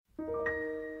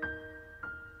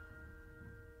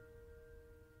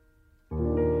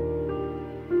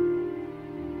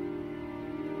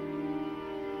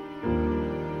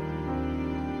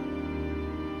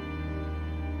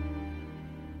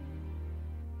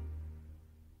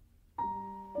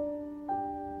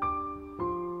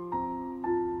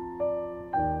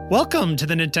Welcome to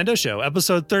the Nintendo Show,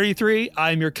 episode 33.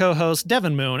 I'm your co-host,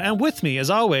 Devin Moon, and with me, as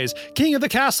always, King of the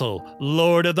Castle,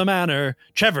 Lord of the Manor,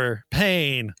 Trevor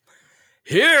Payne.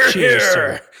 Cheers,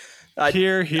 sir.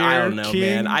 Here, I don't know,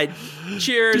 king. man.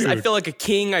 Cheers. Dude. I feel like a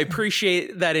king. I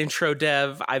appreciate that intro,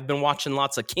 Dev. I've been watching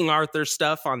lots of King Arthur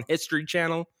stuff on History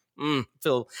Channel. I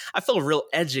feel real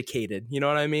educated. You know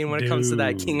what I mean when it comes to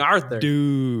that King Arthur.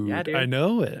 Dude, Yeah, dude. I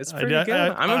know it. It's pretty good.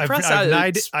 I'm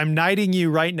impressed. I'm knighting you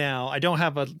right now. I don't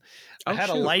have a. I had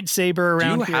a lightsaber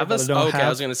around. Do you here, have a? I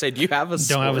was going to say, do you have a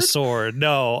sword? Don't have a sword.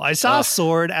 No, I saw a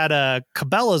sword at a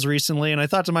Cabela's recently, and I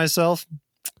thought to myself,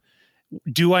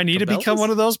 do I need to become one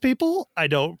of those people? I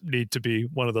don't need to be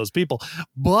one of those people.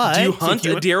 But do you hunt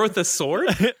a deer with a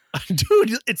sword?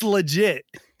 Dude, it's legit.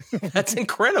 That's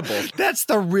incredible. That's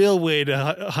the real way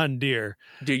to hunt deer.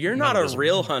 Dude, you're not a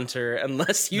real hunter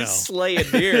unless you slay a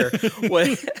deer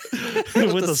with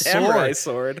a samurai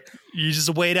sword. You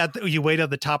just wait at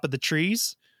the top of the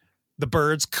trees. The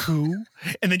birds coo,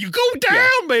 and then you go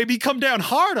down, baby. Come down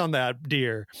hard on that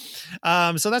deer.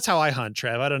 So that's how I hunt,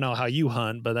 Trev. I don't know how you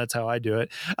hunt, but that's how I do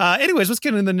it. Anyways, let's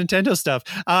get into the Nintendo stuff.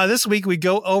 This week we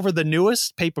go over the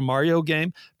newest Paper Mario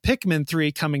game, Pikmin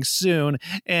 3 coming soon,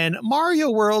 and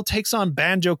Mario World takes on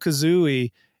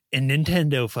Banjo-Kazooie in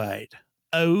Nintendo Fight.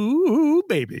 Oh,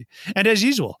 baby. And as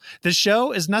usual, the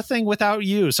show is nothing without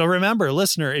you. So remember,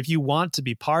 listener, if you want to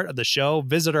be part of the show,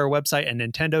 visit our website at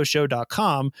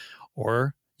nintendoshow.com,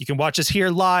 or you can watch us here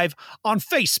live on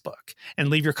Facebook and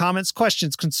leave your comments,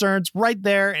 questions, concerns right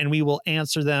there, and we will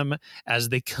answer them as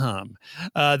they come.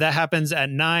 That happens at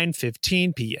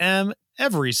 9:15 p.m.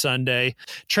 every Sunday.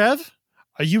 Trev,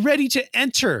 are you ready to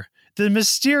enter the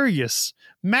mysterious,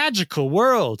 magical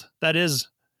world that is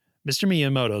Mr.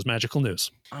 Miyamoto's Magical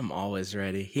News? I'm always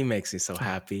ready. He makes me so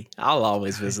happy. I'll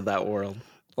always visit that world.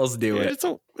 Let's do it.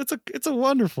 It's a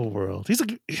wonderful world.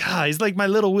 He's like my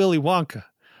little Willy Wonka.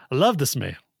 I love this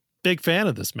man. Big fan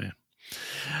of this man.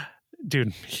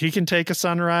 Dude, he can take a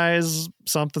sunrise,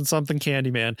 something candy,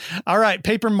 man. All right,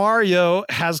 Paper Mario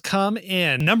has come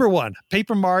in. Number one,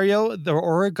 Paper Mario, the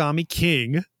Origami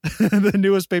King, the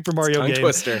newest Paper Mario game.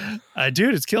 Twister.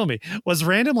 Dude, it's killing me. Was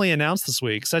randomly announced this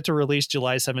week, set to release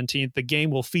July 17th. The game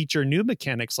will feature new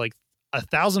mechanics like a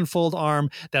 1,000-fold arm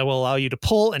that will allow you to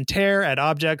pull and tear at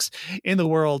objects in the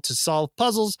world to solve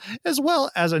puzzles, as well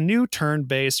as a new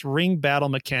turn-based ring battle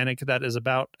mechanic that is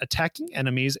about attacking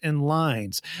enemies in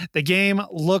lines. The game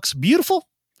looks beautiful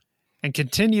and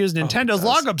continues Nintendo's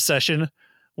long obsession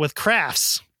with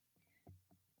crafts.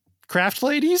 Craft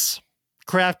ladies?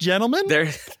 Craft gentlemen? They're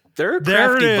a crafty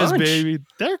there it is, bunch. baby.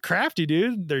 They're crafty,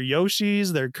 dude. They're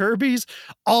Yoshis, they're Kirby's,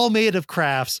 all made of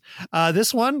crafts.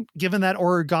 This one, giving that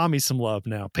origami some love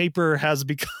now. Paper has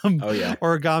become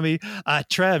origami.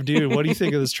 Trev, dude, what do you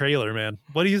think of this trailer, man?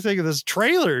 What do you think of this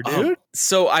trailer, dude?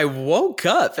 So I woke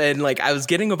up and I was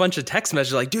getting a bunch of text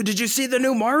messages like, dude, did you see the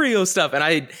new Mario stuff? And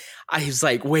I was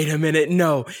like, wait a minute,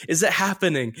 no, is it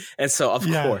happening? And so of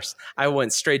course I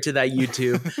went straight to that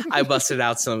YouTube. I busted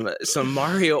out some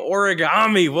Mario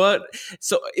origami. What?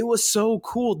 So it was so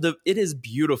cool. It is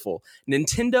beautiful.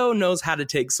 Nintendo knows how to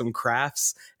take some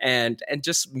crafts and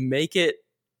just make it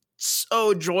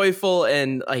so joyful,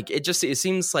 and it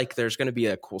seems like there's going to be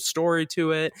a cool story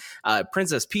to it.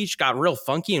 Princess Peach got real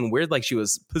funky and weird, like she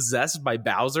was possessed by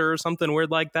Bowser or something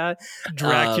weird like that.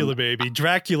 Dracula, baby.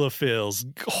 Dracula feels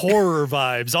horror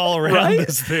vibes all around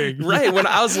this thing. Right. When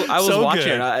I was So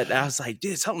watching good. it, I was like,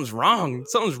 dude, something's wrong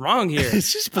here.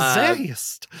 It's just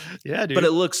possessed. Yeah, dude. But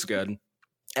it looks good.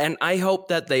 And I hope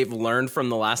that they've learned from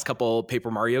the last couple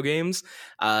Paper Mario games.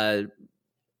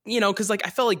 Because I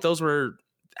felt like those were,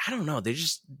 I don't know, they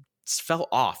just fell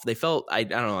off. They felt, I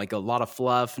don't know, like a lot of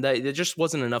fluff. There just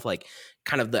wasn't enough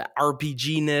kind of the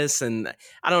RPG-ness, and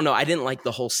I don't know, I didn't like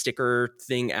the whole sticker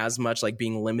thing as much, like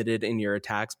being limited in your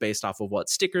attacks based off of what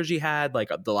stickers you had, like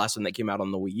the last one that came out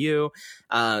on the Wii U.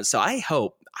 So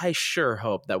I sure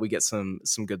hope that we get some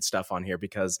good stuff on here,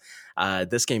 because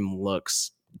this game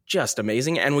looks just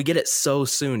amazing, and we get it so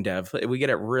soon, Dev. We get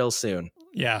it real soon.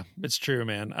 Yeah, it's true,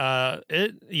 man.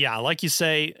 Like you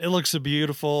say, it looks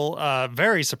beautiful.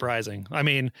 Very surprising. I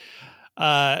mean,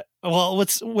 well,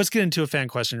 let's get into a fan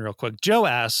question real quick. Joe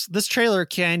asks, this trailer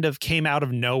kind of came out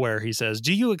of nowhere. He says,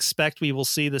 do you expect we will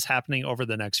see this happening over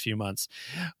the next few months,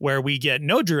 where we get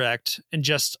no direct and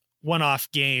just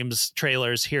one-off games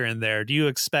trailers here and there? Do you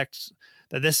expect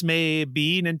that this may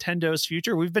be Nintendo's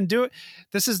future?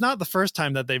 This is not the first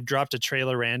time that they've dropped a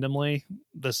trailer randomly.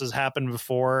 This has happened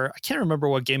before. I can't remember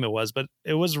what game it was, but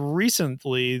it was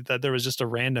recently that there was just a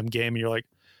random game and you're like,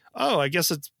 oh, I guess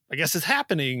it's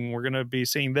happening. We're going to be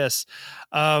seeing this.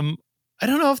 I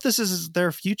don't know if this is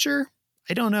their future.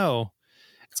 I don't know.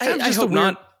 It's kind of I just hope a weird,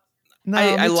 not. No,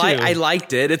 I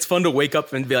liked it. It's fun to wake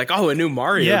up and be like, oh, a new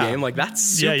Mario game. Like, that's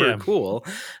super cool.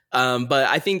 But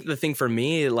I think the thing for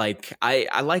me, like,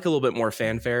 I like a little bit more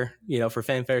fanfare, for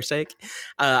fanfare's sake.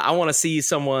 I want to see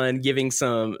someone giving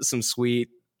some sweet,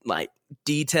 like,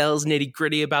 details, nitty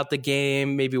gritty about the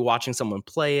game, maybe watching someone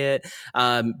play it.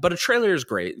 But a trailer is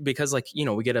great because, like,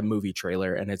 we get a movie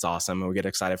trailer and it's awesome and we get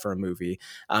excited for a movie.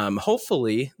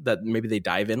 Hopefully that maybe they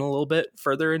dive in a little bit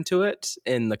further into it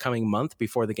in the coming month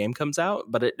before the game comes out,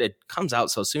 but it comes out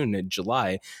so soon in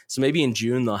July. So maybe in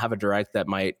June they'll have a direct that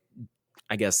might,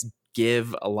 I guess,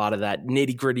 give a lot of that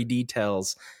nitty gritty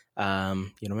details,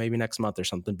 maybe next month or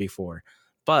something before.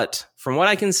 But from what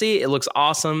I can see, it looks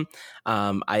awesome.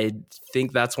 I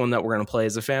think that's one that we're going to play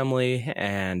as a family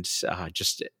and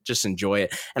just enjoy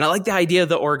it. And I like the idea of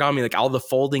the origami, like all the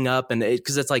folding up, and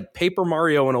because it's like Paper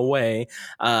Mario in a way.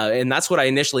 And that's what I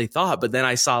initially thought. But then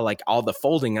I saw like all the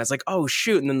folding, and I was like, oh,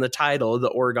 shoot. And then the title,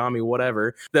 the origami,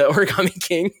 whatever, the Origami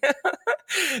King.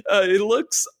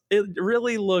 It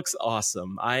really looks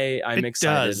awesome. I'm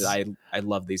excited. I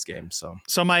love these games.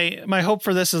 So my hope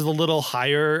for this is a little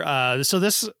higher. So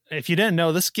this, if you didn't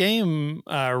know, this game,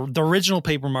 the original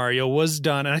Paper Mario was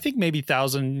done, and I think maybe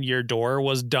Thousand Year Door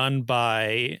was done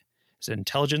by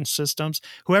Intelligent Systems,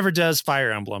 whoever does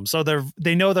Fire Emblem. So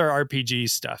they know their RPG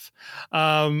stuff.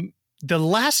 The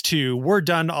last two were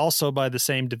done also by the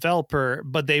same developer,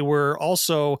 but they were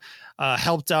also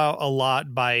helped out a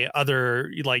lot by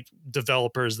other like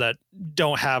developers that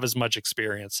don't have as much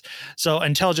experience. So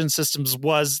Intelligent Systems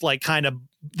was like kind of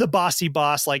the bossy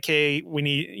boss, like, hey, we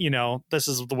need, this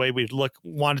is the way we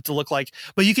want it to look like.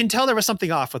 But you can tell there was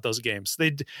something off with those games.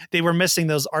 They were missing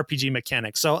those RPG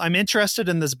mechanics. So I'm interested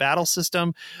in this battle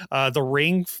system. The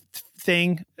ring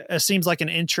thing seems like an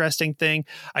interesting thing.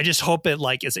 I just hope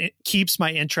it keeps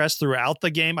my interest throughout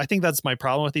the game. I think that's my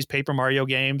problem with these Paper Mario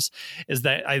games, is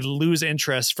that I lose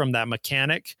interest from that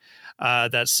mechanic,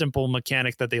 that simple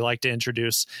mechanic that they like to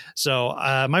introduce. So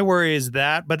my worry is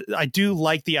that, but I do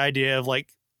like the idea of like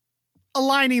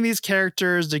aligning these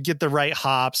characters to get the right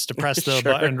hops to press the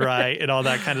button right and all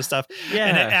that kind of stuff. Yeah.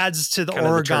 And it adds to the kind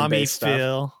origami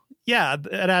feel. Stuff. Yeah,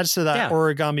 it adds to that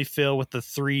origami feel with the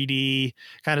 3D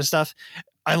kind of stuff.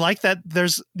 I like that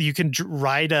you can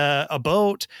ride a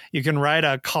boat, you can ride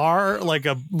a car, like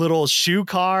a little shoe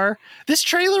car. This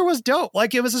trailer was dope.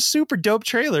 Like, it was a super dope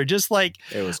trailer. Just like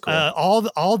it was cool.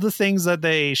 All the things that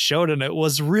they showed in it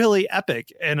was really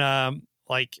epic. And I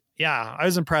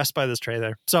was impressed by this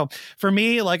trailer. So for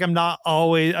me, like, I'm not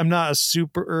a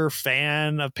super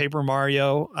fan of Paper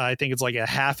Mario. I think it's like a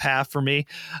half for me.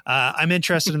 I'm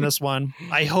interested in this one.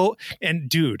 I hope, and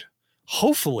dude,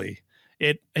 hopefully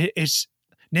it's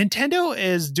Nintendo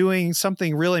is doing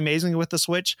something really amazing with the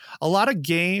Switch. A lot of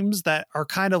games that are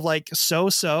kind of like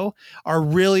so are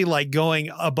really like going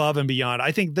above and beyond.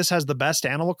 I think this has the best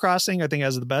Animal Crossing. I think it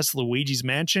has the best Luigi's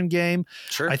Mansion game.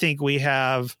 Sure. I think we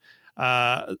have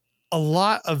a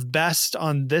lot of best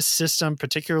on this system,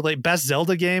 particularly best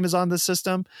Zelda game is on this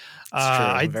system.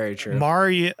 True. Very true.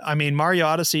 Mario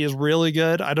Odyssey is really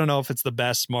good. I don't know if it's the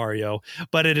best Mario,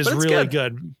 but it is really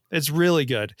good. It's really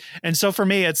good. And so for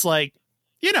me, it's like,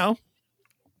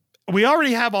 we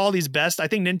already have all these best. I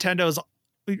think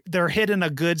they're hitting a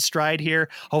good stride here.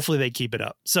 Hopefully they keep it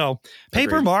up. So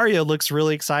Paper Mario looks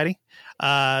really exciting.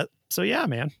 So yeah,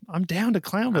 man, I'm down to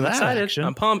clown for that. Excited. Action.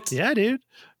 I'm pumped. Yeah, dude.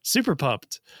 Super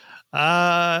pumped.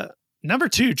 Number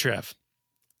 2, Trev.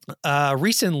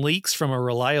 Recent leaks from a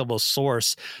reliable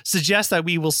source suggest that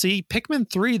we will see Pikmin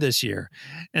 3 this year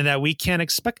and that we can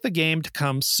expect the game to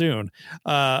come soon.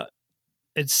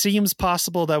 It seems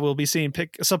possible that we'll be seeing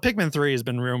Pikmin 3 has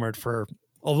been rumored for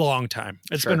a long time.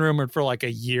 It's been rumored for like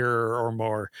a year or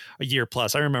more, a year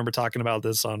plus. I remember talking about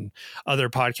this on other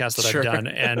podcasts that I've done.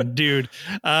 And dude,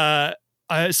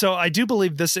 so I do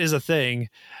believe this is a thing.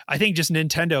 I think just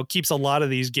Nintendo keeps a lot of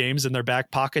these games in their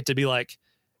back pocket to be like,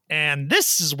 and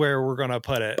this is where we're going to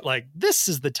put it. Like, this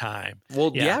is the time.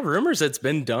 Well, yeah, rumors it's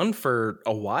been done for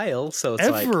a while. So it's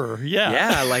like,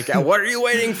 like, what are you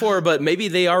waiting for? But maybe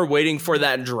they are waiting for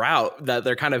that drought that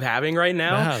they're kind of having right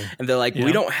now. And they're like,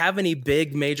 we don't have any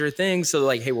big major things. So they're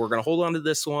like, hey, we're going to hold on to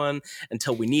this one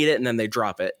until we need it. And then they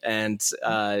drop it. And,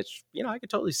 I could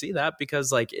totally see that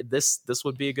because like this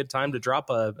would be a good time to drop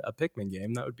a Pikmin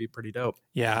game. That would be pretty dope.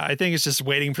 Yeah, I think it's just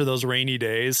waiting for those rainy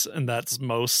days. And that's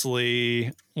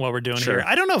mostly what we're doing here.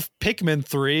 I don't know if Pikmin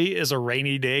 3 is a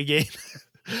rainy day game.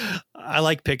 I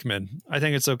like Pikmin. I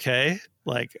think it's okay.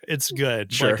 Like, it's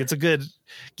good. Like, it's a good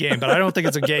game, but I don't think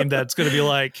it's a game that's going to be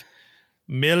like,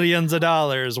 millions of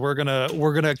dollars. We're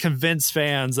gonna convince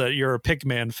fans that you're a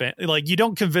Pikmin fan. Like, you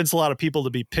don't convince a lot of people to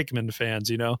be Pikmin fans,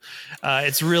 you know.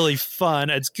 It's really fun.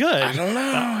 It's good. I don't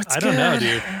know. I don't know,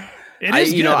 dude. It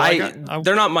is good.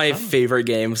 They're not my favorite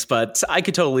games, but I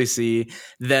could totally see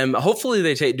them. Hopefully,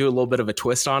 they do a little bit of a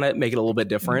twist on it, make it a little bit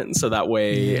different, so that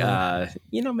way,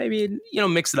 maybe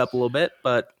mix it up a little bit.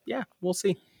 But yeah, we'll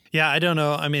see. Yeah, I don't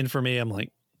know. I mean, for me, I'm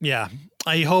like, yeah,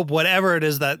 I hope whatever it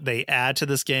is that they add to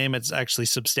this game, it's actually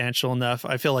substantial enough.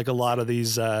 I feel like a lot of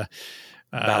these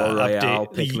Battle Royale,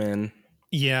 Pikmin.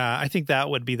 Yeah, I think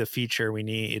that would be the feature we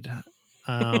need.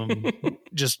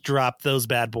 Just drop those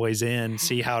bad boys in,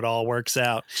 see how it all works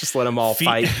out. Just let them all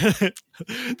fight.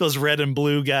 Those red and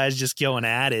blue guys just going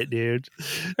at it, dude.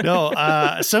 No,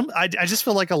 I just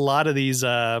feel like a lot of these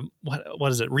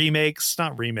what is it, remakes,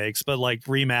 not remakes, but like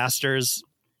remasters,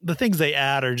 the things they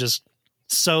add are just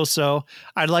so.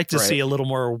 I'd like to see a little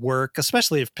more work,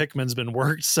 especially if Pikmin's been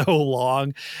worked so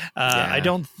long.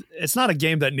 It's not a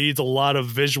game that needs a lot of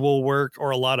visual work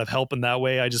or a lot of help in that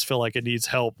way. I just feel like it needs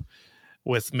help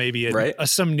with maybe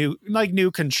some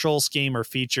new control scheme or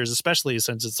features, especially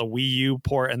since it's a Wii U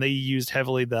port and they used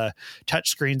heavily the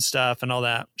touchscreen stuff and all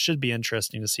that. Should be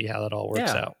interesting to see how that all works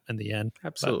out in the end.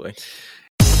 Absolutely.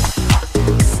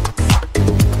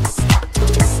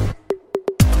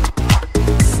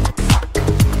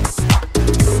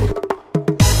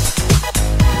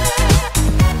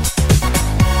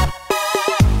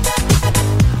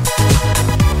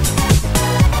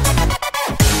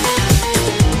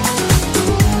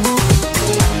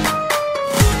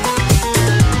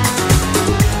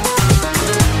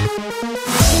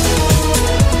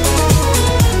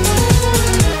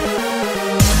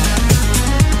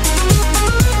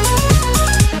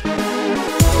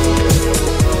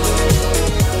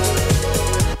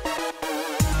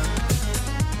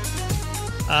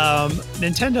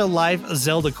 Nintendo Live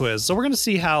Zelda quiz. So we're going to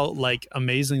see how like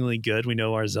amazingly good we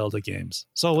know our Zelda games.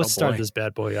 So let's start this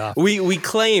bad boy off. We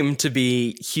claim to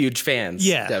be huge fans,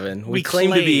 Devin. We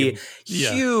claim to be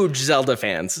huge Zelda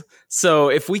fans. So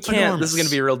if we can't, this is going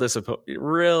to be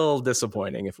real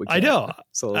disappointing if we can't. I know.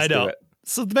 So let's do it.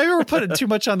 So maybe we're putting too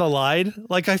much on the line.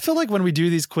 Like, I feel like when we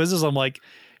do these quizzes, I'm like,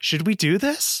 should we do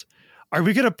this? Are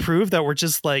we going to prove that we're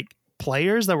just like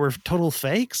players, that we're total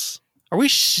fakes? Are we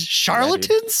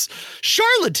charlatans?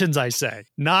 Charlatans, I say.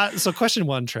 Not so. Question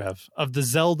one, Trev, of the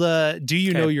Zelda, do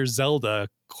you know your Zelda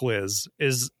quiz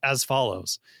is as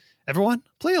follows. Everyone,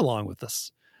 play along with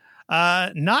us.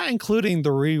 Not including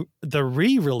the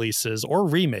re-releases or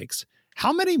remakes,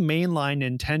 how many mainline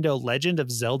Nintendo Legend of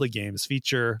Zelda games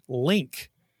feature Link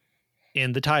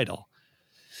in the title?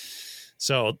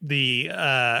 So the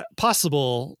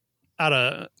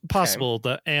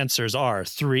the answers are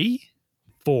 3,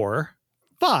 4,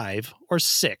 5, or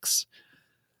 6.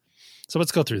 So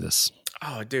let's go through this.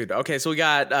 Oh, dude. Okay, so we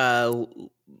got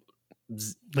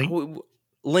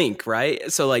Link,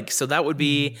 right? So that would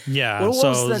be what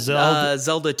was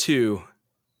Zelda 2.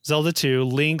 Zelda 2,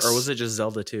 Link's, or was it just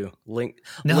Zelda 2? Link.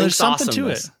 No, Link's there's something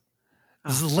awesomeness. to it.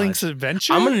 This is Link's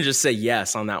Adventure. I'm gonna just say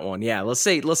yes on that one. Yeah, let's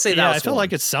say that. I feel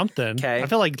like it's something. Okay, I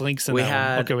feel like Link's in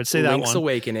that one. Okay, let's say that one. Link's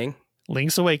Awakening.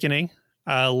 Link's Awakening.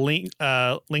 Link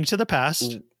to the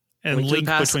Past. And Link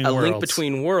Between Worlds. Link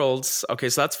Between Worlds. Okay,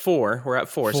 so that's 4. We're at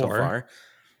 4 so far.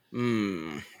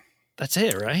 That's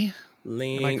it, right?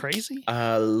 Link. Am I crazy?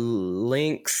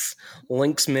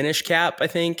 Link's Minish Cap, I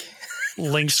think.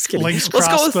 Link's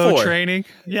crossbow training.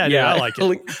 Yeah, dude, I like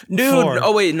it. Dude, 4.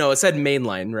 Oh wait, no, it said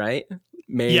mainline, right?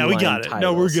 Yeah, we got it. Titles.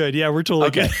 No, we're good. Yeah, we're totally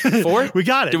good. 4? We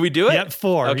got it. Did we do it? Yep,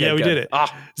 4. Okay, yeah, we did it.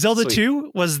 Zelda sweet.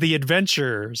 2 was The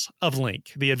Adventures of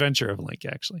Link. The Adventure of Link,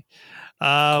 actually.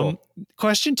 Cool.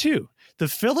 Question 2. The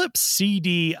Philips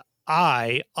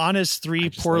CDI Honest 3 I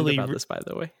just poorly... learned about this, by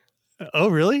the way. Oh,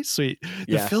 really? Sweet.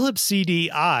 The Yeah. Philips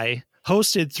CDI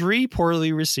hosted 3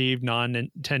 poorly received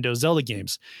non-Nintendo Zelda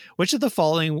games. Which of the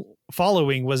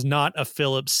following was not a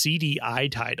Philips CDI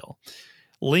title?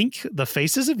 Link, The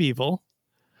Faces of Evil,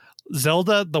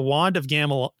 Zelda, The Wand of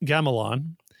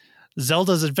Gamelon,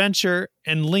 Zelda's Adventure,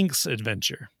 and Link's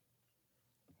Adventure.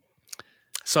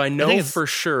 So I know for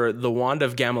sure the Wand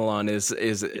of Gamelon is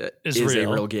a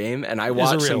real game, and I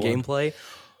watched some gameplay.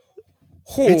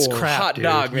 It's crap, hot dude.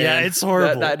 dog, man. Yeah, it's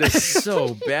horrible. That is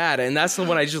so bad, and that's the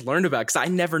one I just learned about because I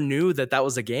never knew that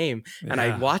was a game. And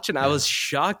I watched it, and I was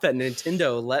shocked that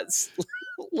Nintendo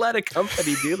let a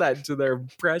company do that to their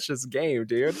precious game,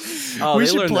 dude. Oh, we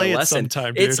should play it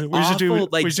sometime, dude. It's awful.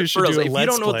 If you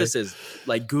don't know what this is,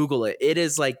 like Google it. It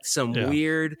is like some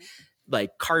weird,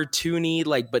 like cartoony,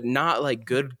 but not like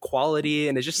good quality,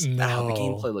 and it just the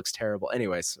gameplay looks terrible.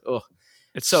 Anyways,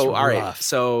 it's so all right.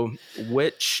 So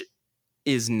which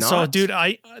is not. So, dude,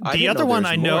 the other one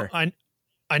I know, I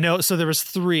know. So there was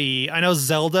 3. I know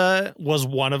Zelda was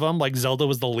one of them. Like Zelda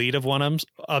was the lead of one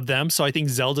of them. So I think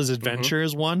Zelda's Adventure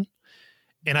is one.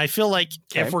 And I feel like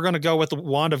if we're going to go with the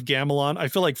Wand of Gamelon, I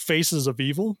feel like Faces of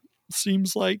Evil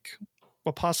seems like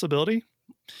a possibility.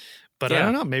 But I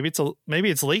don't know. Maybe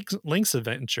it's Link's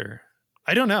Adventure.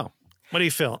 I don't know. What do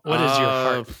you feel? What is your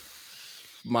heart?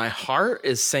 My heart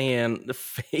is saying the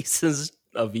Faces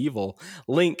of Evil.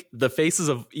 Link, the Faces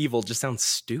of Evil just sounds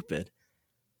stupid.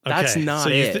 That's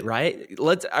not it, right?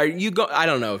 I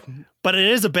don't know. But it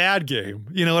is a bad game.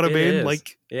 You know what I mean? Is.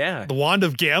 Like, yeah, the Wand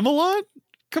of Gamelon?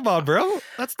 Come on, bro.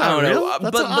 That's not real.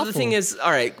 But the thing is,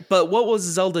 all right, but what was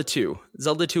Zelda 2?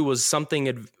 Zelda 2 was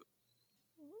something.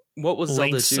 What was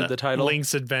Zelda 2, the title?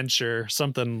 Link's Adventure.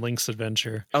 Something Link's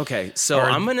Adventure. Okay, so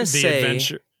I'm going to say.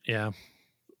 Adventure. Yeah.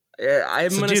 I'm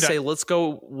going to say let's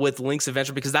go with Link's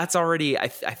Adventure because that's already, I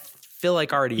feel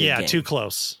like already a game. Too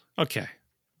close. Okay.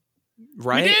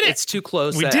 Right? It's too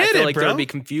close. We did I feel like bro. There would be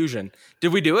confusion.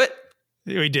 Did we do it?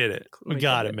 We did it. We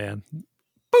got it, man.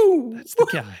 Boom.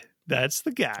 That's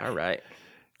the guy. All right.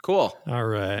 Cool. All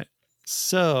right.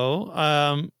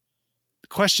 So,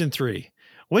 question 3.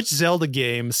 Which Zelda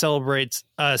game celebrated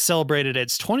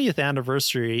its 20th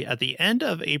anniversary at the end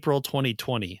of April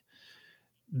 2020?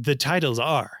 The titles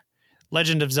are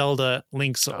Legend of Zelda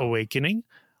Link's Awakening,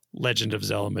 Legend of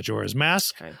Zelda Majora's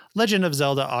Mask, Legend of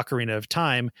Zelda Ocarina of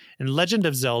Time, and Legend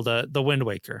of Zelda The Wind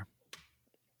Waker.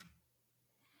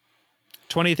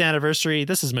 20th anniversary.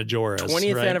 This is Majora's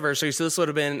 20th anniversary. So this would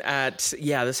have been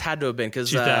this had to have been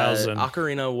because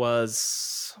Ocarina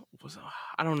was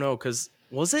I don't know because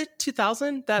was it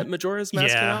 2000 that Majora's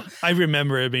Mask came out? I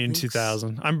remember it being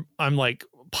 2000. I'm like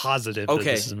positive that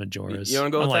this is Majora's. You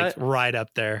want to go with like that? Right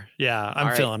up there. Yeah,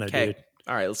 I'm feeling it, dude.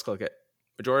 All right, let's click it.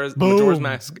 Majora's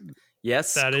Mask.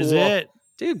 Yes, that is it.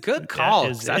 Dude, good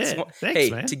call.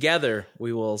 Thanks, man. Together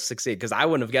we will succeed because I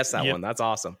wouldn't have guessed that one. That's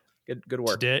awesome. Good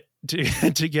work.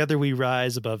 Together we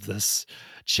rise above this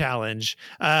challenge.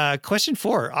 Question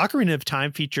 4. Ocarina of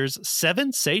Time features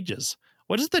 7 sages.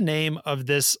 What is the name of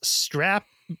this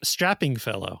strapping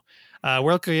fellow?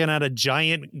 We're looking at a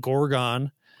giant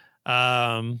Gorgon.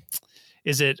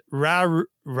 Is it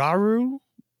Raru?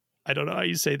 I don't know how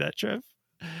you say that, Trev.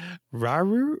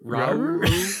 Raru?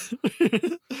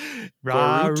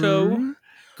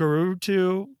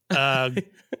 Garuto?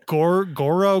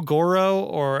 Goro,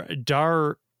 or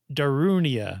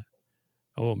Darunia.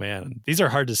 Oh man, these are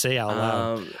hard to say out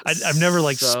loud. I've never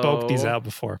spoke these out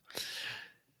before.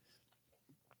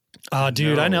 Oh,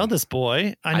 dude, I know this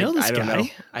boy. I know this guy. Know.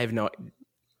 I have no.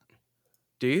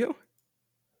 Do you?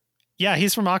 Yeah,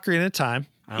 he's from Ocarina of Time.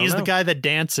 He's the guy that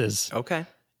dances. Okay,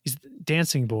 he's the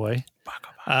dancing boy.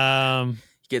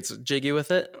 Gets jiggy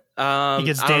with it. He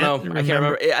gets I don't know. I can't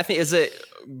remember. I think is it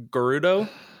Gerudo?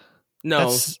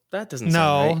 No, that doesn't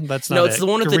sound right. That's not No, it's the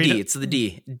one with the D. Garita. It's the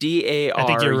D. D-A-R-U-N-I-A. I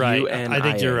think you're right. I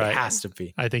think you're right. It has to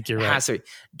be. I think you're right. It has to be.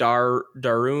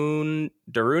 Darunia?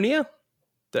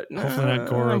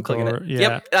 I'm clicking it. Yeah.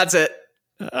 Yep, that's it.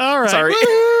 All right. Sorry.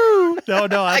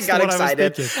 No, I got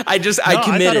excited. I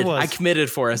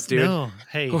committed for us, dude. No,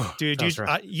 hey, dude,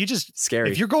 you just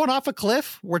scary. If you're going off a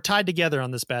cliff, we're tied together on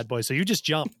this bad boy. So you just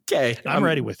jump. Okay, I'm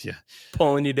ready with you.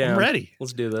 Pulling you down. I'm ready.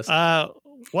 Let's do this.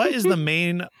 What is the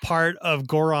main part of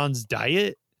Goron's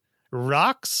diet?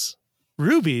 Rocks,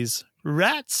 rubies,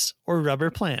 rats, or rubber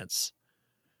plants?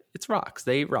 It's rocks.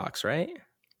 They eat rocks, right?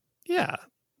 Yeah,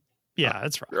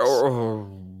 it's rocks.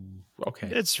 Okay,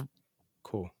 it's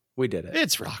cool. We did it.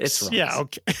 It's rocks. It's rocks. Yeah,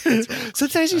 okay.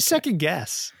 Sometimes you second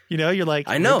guess. You know, you're like,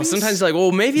 I know. rubies? Sometimes you're like,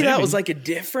 well, maybe that was like a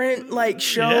different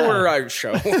show or a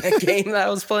game that I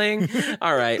was playing.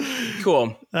 All right,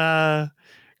 cool.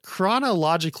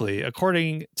 Chronologically,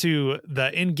 according to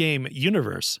the in-game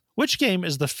universe, which game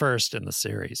is the first in the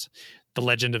series? The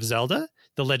Legend of Zelda,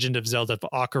 The Legend of Zelda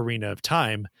Ocarina of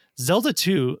Time, Zelda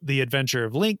 2, The Adventure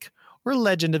of Link, or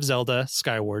Legend of Zelda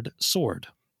Skyward Sword?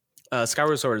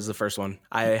 Skyward Sword is the first one.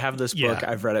 I have this book.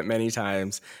 I've read it many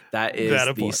times. That is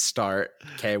the start.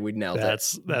 Okay, we nailed it.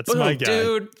 That's boom, my guy.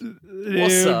 Dude,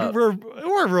 what's up?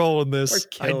 We're rolling this.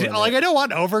 I don't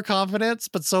want overconfidence,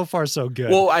 but so far so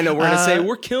good. Well, I know we're gonna say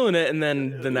we're killing it, and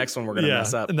then the next one we're gonna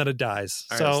mess up, and then it dies.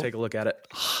 All right, let's take a look at it.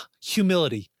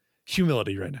 Humility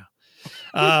right now.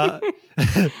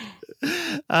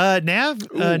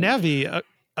 Navi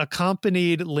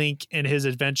accompanied Link in his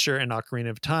adventure in Ocarina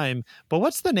of Time, but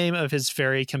what's the name of his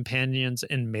fairy companions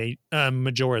in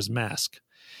Majora's Mask?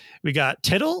 We got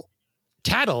Tattle,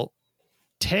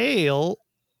 Tail,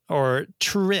 or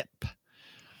Trip.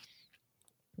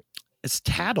 It's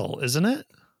Tattle, isn't it?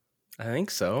 I think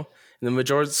so. The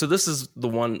majority. So this is the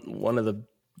one of the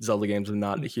Zelda games I'm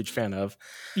not a huge fan of.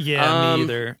 Yeah, me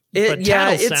either. But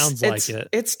Tattle sounds like it.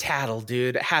 It's Tattle,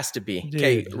 dude. It has to be. Dude,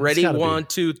 Okay, ready? 1,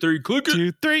 2, 3, click it.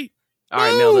 2, 3. All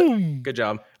right, nailed it. Good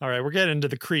job. All right, we're getting into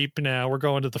the creep now. We're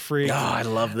going to the freak. Oh, I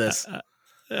love this.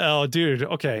 Oh, dude.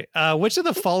 Okay. Which of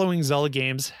the following Zelda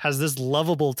games has this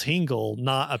lovable tingle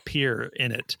not appear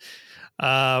in it?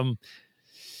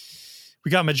 We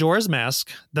got Majora's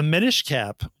Mask, the Minish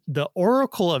Cap, the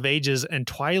Oracle of Ages, and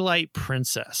Twilight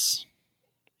Princess.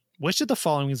 Which of the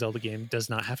following Zelda game does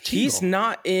not have tingle? He's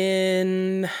not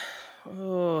in...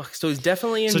 Oh, so he's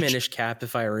definitely in Minish Cap,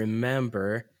 if I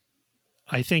remember.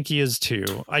 I think he is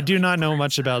too. I do not know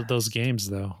much about those games,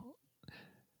 though.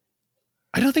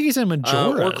 I don't think he's in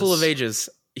Majora's. Oracle of Ages.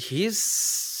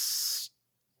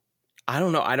 I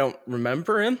don't know. I don't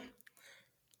remember him.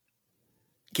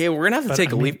 Okay, we're gonna have to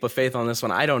take a leap of faith on this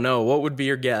one. I don't know. What would be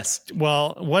your guess?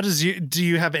 Well, do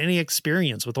you have any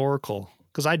experience with Oracle?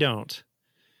 Because I don't.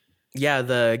 Yeah,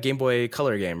 the Game Boy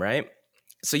Color game, right?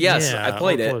 So yes, I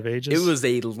played Oracle it. It was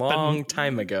a long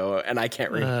time ago, and I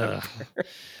can't remember.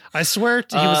 I swear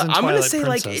he was in Twilight I'm gonna say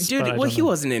Princess, dude. Well, he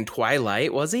wasn't in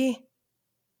Twilight, was he?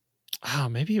 Oh,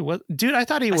 maybe he was. Dude, I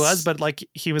thought he was, but like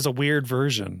he was a weird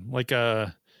version, like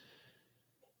a.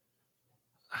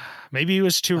 Maybe he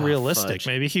was too realistic. Fudge.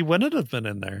 Maybe he wouldn't have been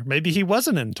in there. Maybe he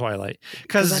wasn't in Twilight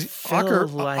because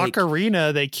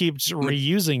Ocarina they keep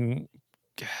reusing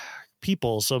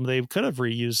people, so they could have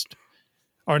reused,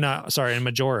 or not. Sorry, in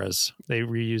Majora's they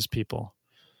reuse people.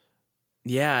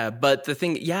 Yeah, but the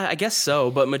thing, I guess so.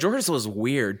 But Majora's was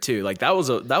weird too. Like that was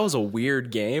a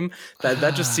weird game.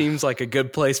 That just seems like a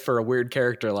good place for a weird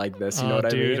character like this. You know what I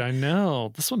mean? Dude, I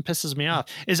know. This one pisses me off.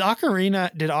 Did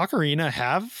Ocarina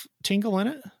have tingle in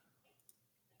it?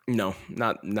 No,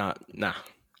 nah. No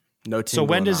tingle. So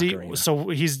when does he? So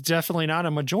he's definitely not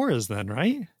a Majora's then,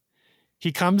 right?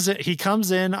 He comes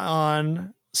in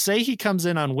on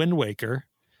Wind Waker.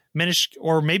 Minish,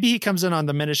 or maybe he comes in on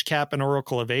the Minish Cap and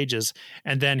Oracle of Ages,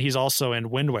 and then he's also in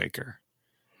Wind Waker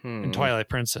and Twilight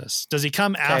Princess. Does he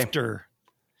come after?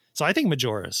 So I think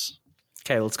Majora's.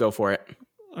 Okay, let's go for it.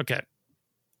 Okay.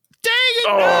 Dang it!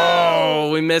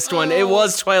 Oh, we missed one. It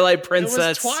was Twilight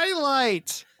Princess. It was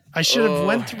Twilight. I should have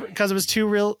went through because it was too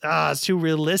real. It's too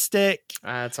realistic.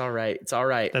 It's all right. It's all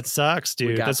right. That sucks,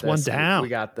 dude. That's one down. We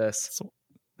got this.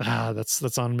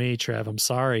 That's on me, Trev. I'm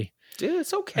sorry. Dude,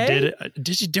 it's okay.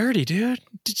 Did you dirty, dude?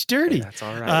 Did you dirty? Yeah, that's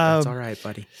all right. That's all right,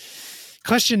 buddy.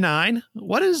 Question 9.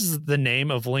 What is the name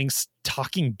of Link's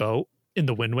talking boat in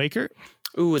the Wind Waker?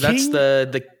 Ooh, that's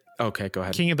the okay, go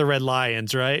ahead. King of the Red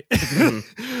Lions, right?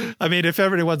 I mean, if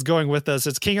everyone's going with us,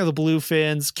 it's King of the Blue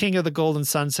Fins, King of the Golden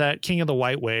Sunset, King of the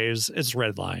White Waves. It's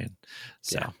Red Lion.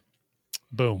 So,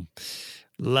 boom.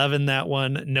 Loving that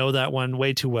one. Know that one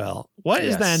way too well. What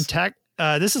is the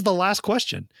this is the last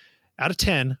question. Out of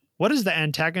 10, what is the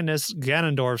antagonist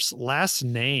Ganondorf's last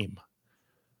name?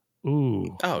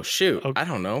 Ooh. Oh, shoot. Okay. I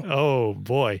don't know. Oh,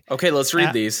 boy. Okay, let's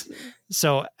read these.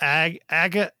 So,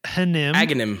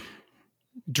 Aghanim,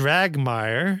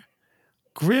 Dragmire,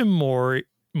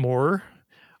 Grimoire,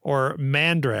 or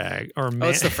Mandrag.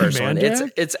 It's the first one.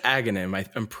 It's Aghanim,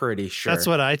 I'm pretty sure. That's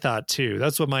what I thought, too.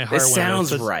 That's what my heart went with. It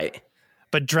sounds right.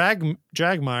 But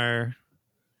Dragmire,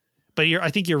 but I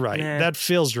think you're right. Nah. That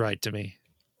feels right to me.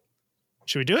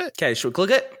 Should we do it? Okay, should we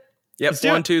click it? Yep.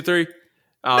 1, 2, 3.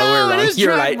 Oh, no, we're wrong.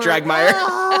 You're right, Dragmire.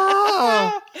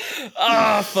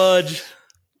 Fudge.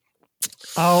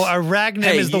 Oh,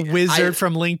 Aragnim is the wizard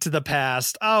from Link to the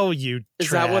Past. Oh, you Is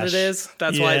trash. that what it is?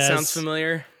 That's why it sounds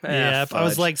familiar? Yeah, I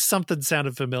was like, something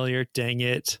sounded familiar. Dang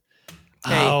it.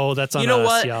 Hey, that's on us,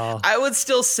 what? Y'all. I would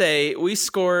still say we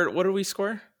scored, what did we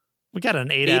score? We got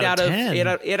an 8 out of 10.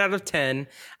 8 out of 10.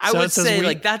 I would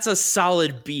say that's a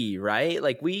solid B, right?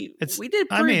 Like we did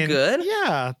pretty good.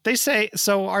 Yeah. They say,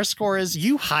 so our score is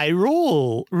you high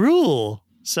rule.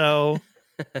 So.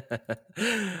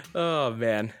 Oh,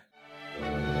 man.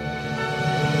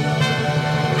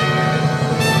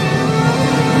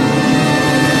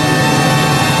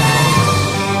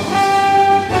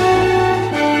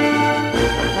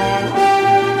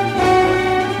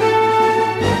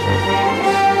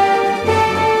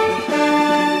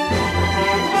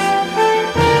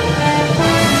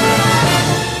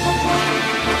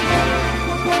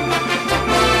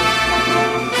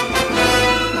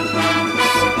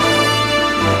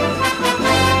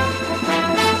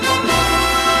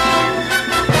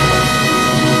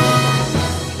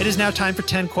 It is now time for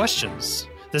 10 questions.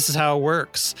 This is how it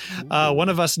works. One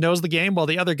of us knows the game while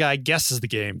the other guy guesses the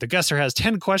game. The guesser has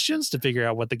 10 questions to figure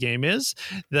out what the game is.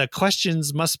 The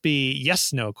questions must be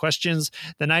yes/no questions.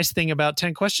 The nice thing about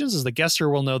 10 questions is the guesser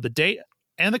will know the date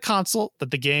and the console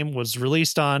that the game was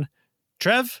released on.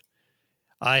 Trev,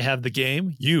 I have the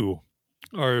game. You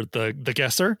are the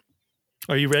guesser.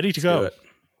 Are you ready to go?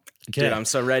 Okay. Dude, I'm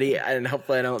so ready, and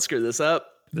hopefully I don't screw this up.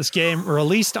 This game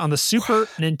released on the Super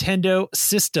Nintendo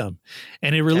system,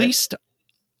 and it released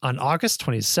on August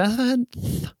 27th,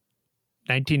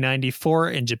 1994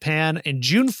 in Japan, and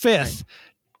June 5th,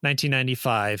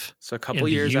 1995. So a couple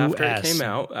years after it came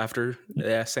out, after the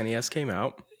SNES came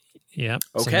out. Yeah.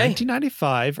 Okay. So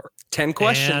 1995. 10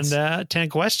 questions. And 10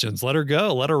 questions. Let her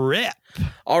go. Let her rip.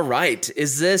 All right.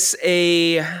 Is this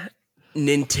a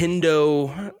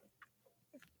Nintendo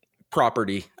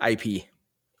property IP?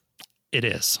 It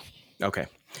is. Okay.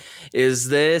 Is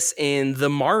this in the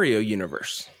Mario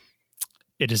universe?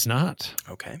 It is not.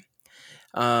 Okay.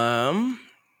 I'm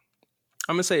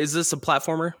gonna say, is this a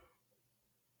platformer?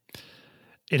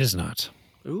 It is not.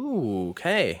 Ooh,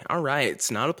 okay. All right.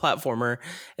 It's not a platformer.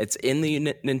 It's in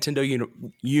the Nintendo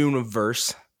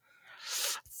universe.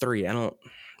 3. I don't.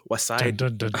 West Side.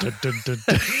 Dun, dun, dun, dun, dun,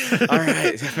 dun. All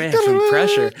right, man. Some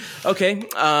pressure. Okay.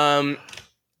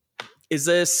 Is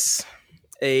this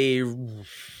a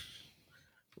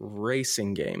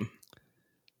racing game?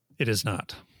 It is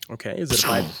not. Okay. Is it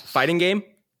a fighting game?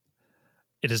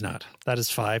 It is not. That is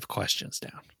 5 questions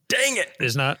down. Dang it. It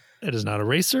is not. It is not a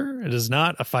racer. It is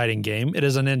not a fighting game. It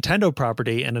is a Nintendo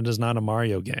property, and it is not a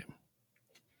Mario game.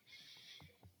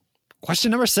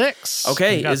 Question number 6.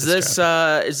 Okay, is this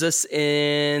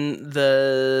in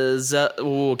the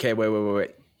okay,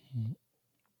 wait.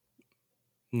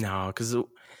 No, because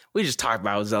we just talked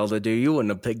about Zelda, dude. You wouldn't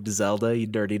have picked Zelda, you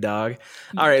dirty dog.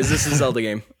 All right, is this a Zelda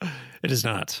game? It is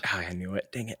not. Oh, I knew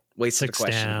it. Dang it. Wasted the 6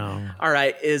 question. down. All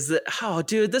right, is it? Oh,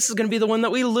 dude, this is gonna be the one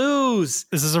that we lose.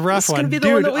 This is a rough one. This is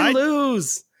gonna be the one that we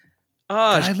lose.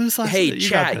 I lose last. Hey,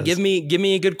 chat, give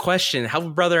me a good question. Help a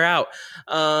brother out.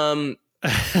 I'm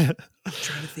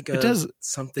trying to think of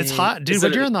something. It's hot, dude.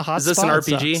 When you're in the hot spot, is this an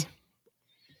RPG? Sucks.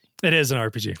 It is an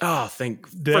RPG. Oh, thank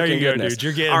there you go, goodness. Dude.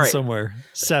 You're getting somewhere.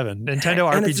 7.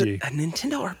 Nintendo and RPG. It's a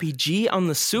Nintendo RPG on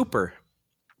the Super.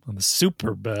 On the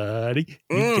Super, buddy.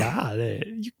 You got it.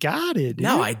 You got it, dude.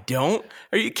 No, I don't.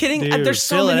 Are you kidding? Dude, there's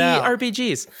so many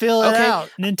RPGs. Fill it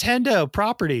out. Nintendo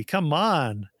property. Come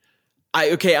on.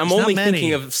 I'm only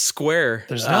thinking of Square.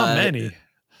 There's not many.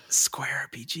 Square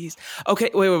RPGs. Okay,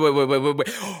 wait.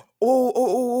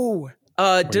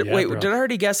 Did I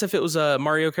already guess if it was a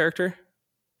Mario character?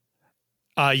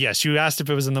 Yes, you asked if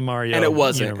it was in the Mario and it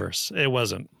wasn't. universe. It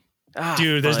wasn't.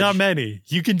 Dude, there's not many.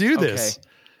 You can do this. Okay.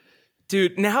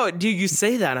 Dude, now you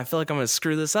say that, and I feel like I'm going to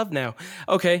screw this up now.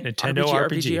 Okay. Nintendo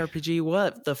RPG.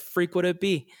 What the freak would it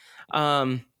be?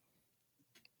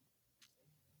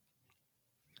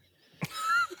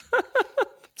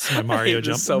 It's my Mario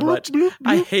jump so much.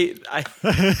 I hate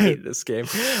this game.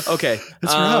 Okay.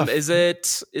 Is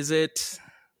it?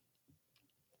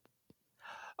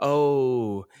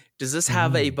 Oh, does this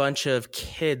have a bunch of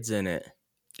kids in it?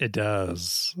 It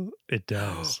does. It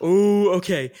does. Oh,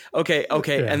 okay. Yeah.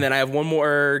 And then I have one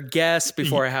more guess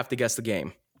before I have to guess the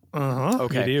game.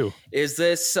 Okay. You do. Is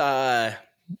this does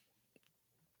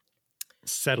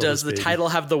the title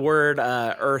have the word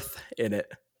Earth in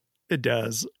it? It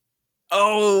does.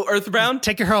 Oh, Earthbound?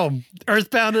 Take her home.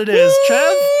 Earthbound it is, Trev.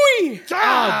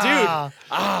 Oh,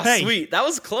 dude. Hey, sweet. That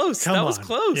was close. Was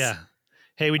close. Yeah.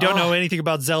 Hey, we don't know anything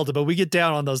about Zelda, but we get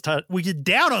down on those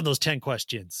 10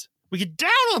 questions. We get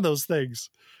down on those things.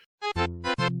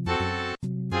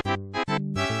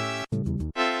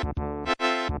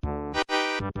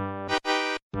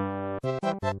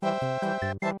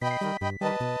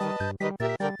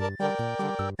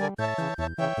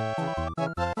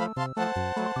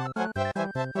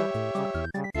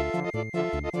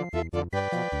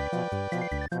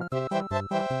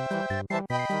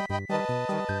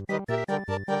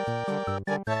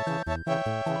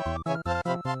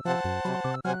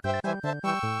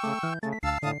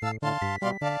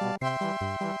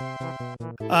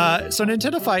 So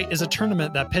Nintendo Fight is a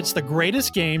tournament that pits the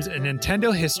greatest games in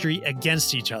Nintendo history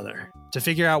against each other to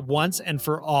figure out once and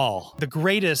for all the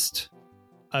greatest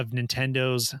of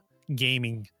Nintendo's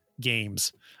gaming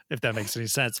games, if that makes any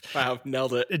sense. Wow,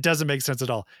 nailed it. It doesn't make sense at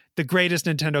all. The greatest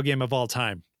Nintendo game of all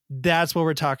time. That's what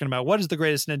we're talking about. What is the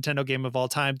greatest Nintendo game of all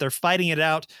time? They're fighting it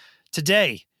out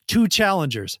today. 2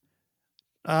 challengers.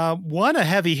 One a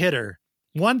heavy hitter.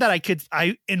 One that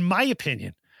in my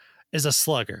opinion, is a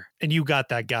slugger, and you got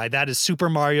that guy. That is Super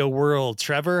Mario World.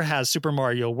 Trevor has Super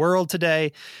Mario World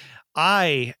today.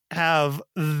 I have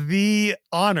the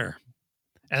honor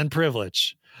and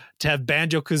privilege to have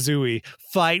Banjo-Kazooie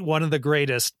fight one of the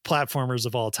greatest platformers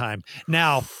of all time.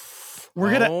 Now,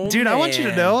 We're gonna, dude. Man. I want you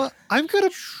to know, I'm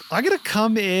gonna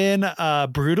come in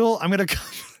brutal. I'm gonna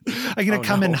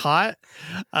come in hot.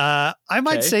 I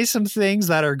might say some things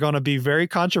that are gonna be very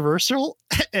controversial,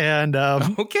 and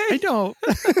I don't.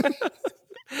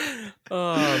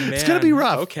 Oh man, it's gonna be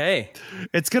rough. Okay,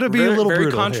 it's gonna be a little very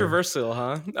brutal controversial,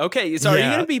 here. Huh? Okay, so are you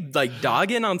gonna be like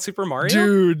dogging on Super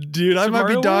Mario? Dude, I might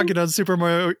be dogging on Super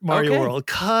Mario World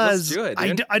because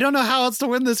I don't know how else to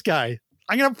win this guy.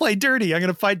 I'm gonna play dirty. I'm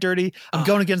gonna fight dirty. I'm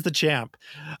going against the champ.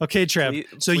 Okay, Trev.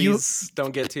 Please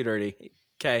don't get too dirty.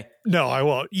 Okay. No, I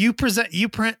won't. You present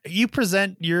your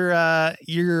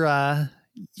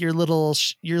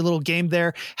little game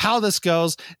there. How this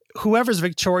goes. Whoever's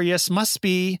victorious must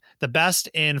be the best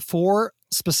in 4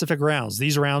 specific rounds.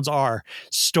 These rounds are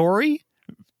story,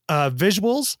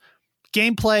 visuals,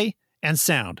 gameplay, and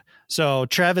sound. So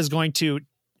Trev is going to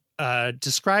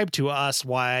describe to us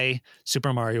why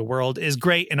Super Mario World is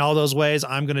great in all those ways.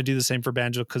 I'm going to do the same for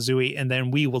Banjo-Kazooie, and then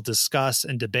we will discuss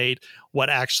and debate what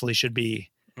actually should be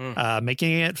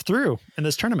making it through in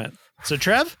this tournament. So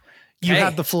Trev, you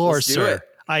have the floor, sir.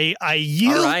 I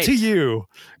yield to you.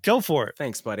 Go for it.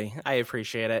 Thanks, buddy. I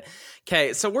appreciate it.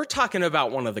 Okay, so we're talking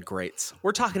about one of the greats.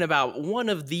 We're talking about one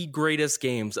of the greatest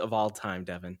games of all time,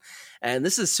 Devin. And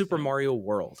this is Super Mario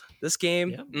World. This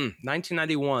game,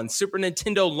 1991, Super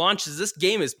Nintendo launches. This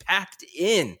game is packed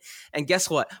in. And guess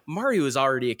what? Mario is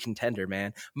already a contender,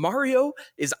 man. Mario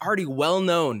is already well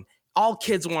known. All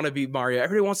kids want to be Mario.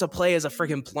 Everybody wants to play as a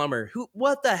freaking plumber.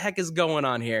 What the heck is going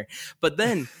on here? But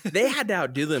then they had to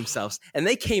outdo themselves, and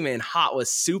they came in hot with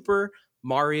Super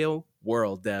Mario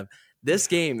World, Dev. This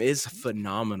game is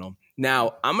phenomenal.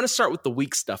 Now, I'm going to start with the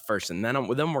weak stuff first, and then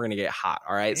we're going to get hot,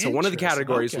 all right? So one of the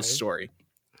categories was story.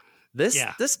 This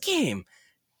game,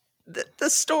 the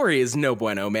story is no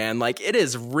bueno, man. Like, it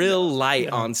is real light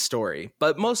on story,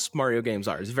 but most Mario games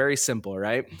are. It's very simple,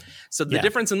 right? So the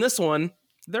difference in this one,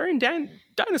 they're in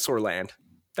Dinosaur Land.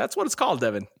 That's what it's called,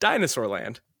 Devin. Dinosaur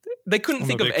Land. They couldn't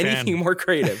think of anything more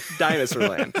creative. Dinosaur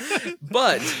Land.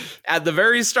 But at the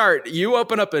very start, you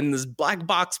open up and this black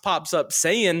box pops up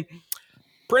saying,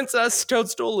 Princess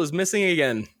Toadstool is missing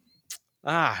again.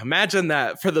 Imagine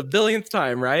that for the billionth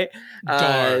time, right?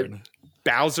 Darn.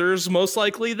 Bowser's most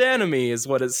likely the enemy is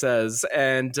what it says.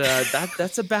 And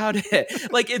that's about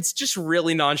it. Like, it's just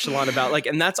really nonchalant about, like,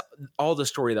 and that's all the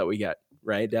story that we get,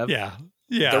 right, Dev? Yeah.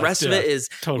 Yeah, the rest of it is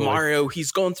Mario.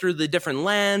 He's going through the different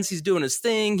lands. He's doing his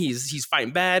thing. He's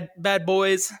fighting bad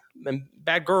boys and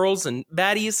bad girls and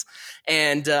baddies,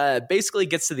 and basically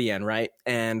gets to the end, right?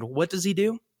 And what does he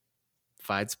do?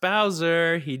 Fights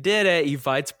Bowser. He did it. He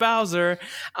fights Bowser.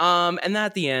 And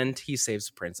at the end, he saves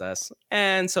the princess.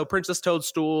 And so Princess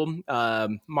Toadstool,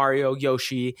 Mario,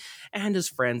 Yoshi, and his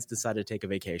friends decide to take a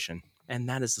vacation. And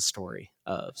that is the story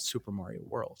of Super Mario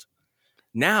World.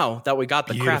 Now that we got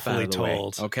the crap out of the way,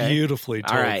 okay, beautifully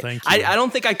told. All right. Thank you. I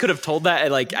don't think I could have told that.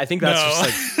 Like, I think that's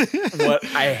just like what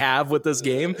I have with this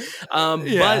game.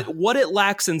 But what it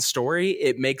lacks in story,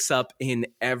 it makes up in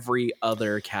every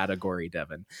other category,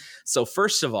 Devin. So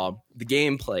first of all, the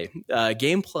gameplay.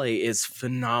 Gameplay is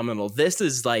phenomenal. This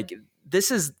is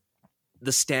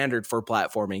the standard for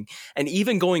platforming, and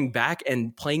even going back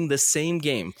and playing this same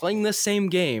game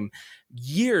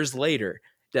years later.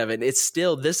 Devin, it's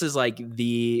still, this is like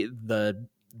the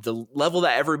level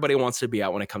that everybody wants to be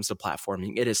at when it comes to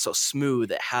platforming. It is so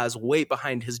smooth. It has weight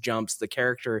behind his jumps. The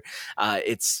character,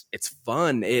 it's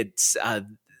fun. It's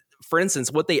for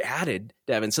instance, what they added,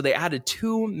 Devin. So they added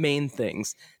 2 main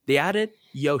things. They added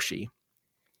Yoshi,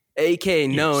 aka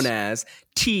known as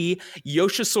T.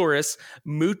 Yoshisaurus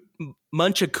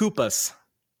Munchakoopas.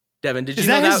 Devin, did you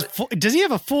know that? Does he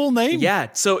have a full name? Yeah.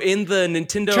 So in the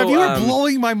Nintendo, Trev, you are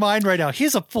blowing my mind right now. He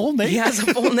has a full name. He has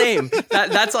a full name.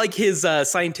 That's like his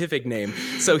scientific name.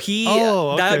 So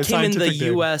that came in the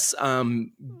U.S.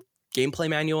 gameplay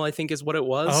manual, I think, is what it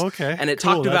was. Oh, okay. And it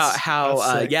talked about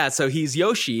how so he's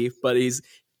Yoshi, but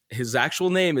his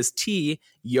actual name is T.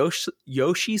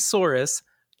 Yoshisaurus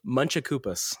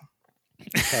Munchakoopas.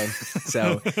 Okay,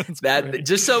 so that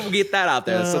just so we get that out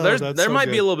there. So there might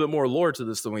be a little bit more lore to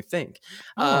this than we think.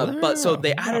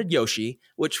 They added Yoshi,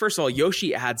 which first of all,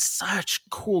 Yoshi adds such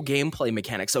cool gameplay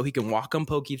mechanics. So he can walk on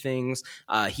pokey things.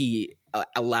 He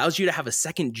allows you to have a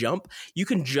second jump. You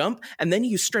can jump and then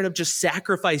you straight up just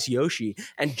sacrifice Yoshi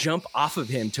and jump off of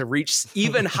him to reach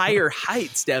even higher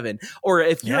heights, Devin. Or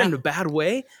if you're in a bad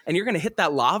way and you're going to hit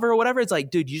that lava or whatever, it's like,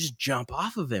 dude, you just jump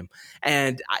off of him.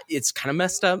 And it's kind of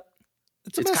messed up.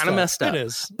 It's kind of messed up. It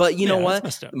is. But you know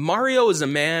what? Mario is a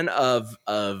man of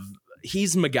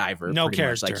he's MacGyver. No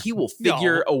character. Much. Like, he will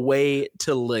figure a way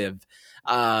to live.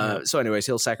 So anyways,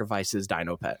 he'll sacrifice his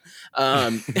dino pet.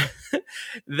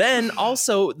 Then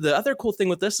also the other cool thing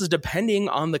with this is depending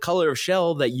on the color of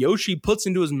shell that Yoshi puts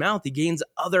into his mouth, he gains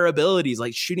other abilities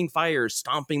like shooting fire,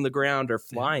 stomping the ground, or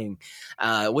flying,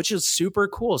 which is super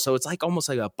cool. So it's like almost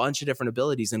like a bunch of different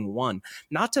abilities in one.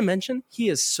 Not to mention, he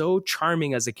is so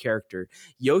charming as a character.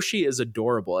 Yoshi is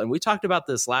adorable. And we talked about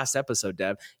this last episode,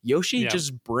 Dev. Yoshi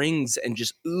just brings and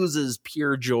just oozes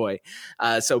pure joy.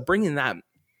 So bringing that,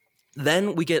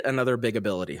 then we get another big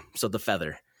ability. So the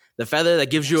feather. The feather that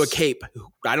gives you a cape.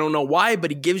 I don't know why, but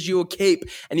he gives you a cape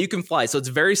and you can fly. So it's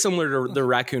very similar to the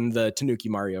raccoon, the Tanuki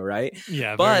Mario, right?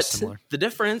 Yeah, but very similar. The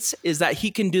difference is that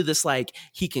he can do this, like,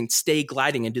 he can stay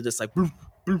gliding and do this like bloop,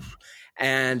 bloop,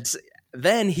 and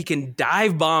then he can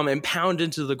dive bomb and pound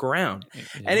into the ground.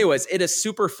 Yeah. Anyways, it is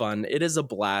super fun. It is a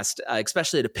blast,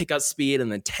 especially to pick up speed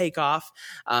and then take off.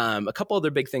 A couple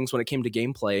other big things when it came to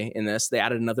gameplay in this, they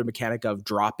added another mechanic of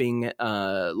dropping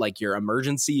like your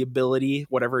emergency ability,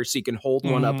 whatever, so you can hold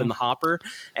one up in the hopper.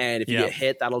 And if you get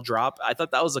hit, that'll drop. I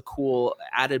thought that was a cool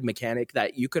added mechanic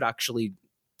that you could actually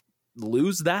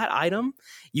lose that item.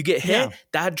 You get hit,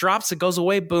 that drops, it goes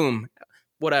away, boom.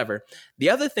 Whatever. The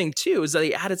other thing too is that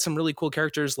they added some really cool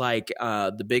characters like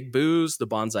the Big Boos, the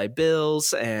Bonsai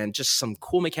Bills, and just some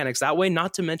cool mechanics that way.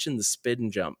 Not to mention the spin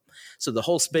jump. So the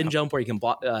whole spin jump where you can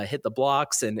hit the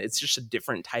blocks, and it's just a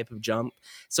different type of jump.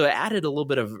 So it added a little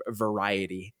bit of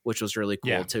variety, which was really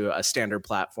cool to a standard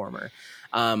platformer.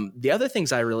 The other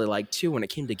things I really liked too when it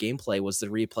came to gameplay was the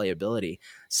replayability.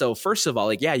 So first of all,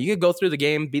 like, you could go through the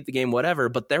game, beat the game, whatever,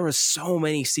 but there was so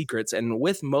many secrets. And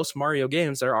with most Mario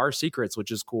games, there are secrets,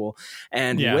 which is cool.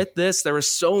 And with this, there were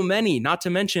so many, not to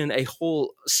mention a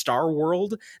whole star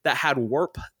world that had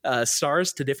warp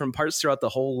stars to different parts throughout the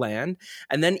whole land.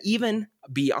 And then even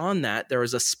beyond that, there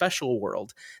was a special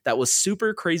world that was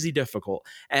super crazy difficult.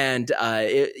 And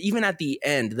even at the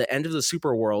end of the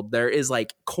super world, there is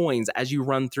like coins as you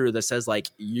run through that says like,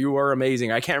 you are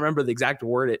amazing. I can't remember the exact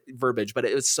verbiage, but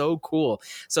it was so cool.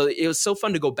 So it was so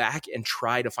fun to go back and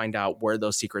try to find out where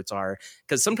those secrets are.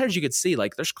 Because sometimes you could see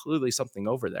like there's clearly something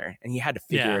over there and you had to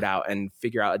figure it out and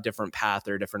figure out a different path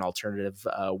or a different alternative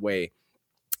way.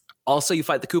 Also, you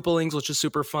fight the Koopalings, which is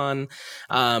super fun,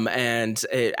 and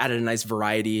it added a nice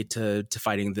variety to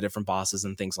fighting the different bosses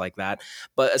and things like that.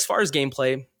 But as far as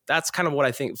gameplay, that's kind of what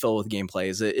I think Phil with gameplay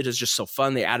is. It is just so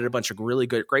fun. They added a bunch of really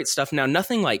great stuff. Now,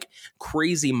 nothing like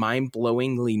crazy,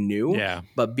 mind-blowingly new,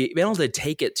 but being able to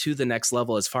take it to the next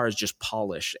level as far as just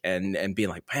polish and being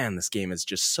like, man, this game is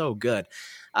just so good.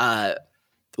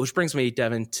 Which brings me,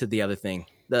 Devin, to the other thing,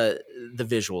 the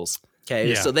visuals.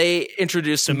 Okay, so they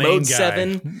introduced Mode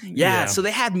 7. So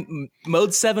they had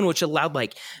Mode 7, which allowed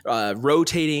like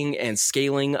rotating and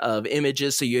scaling of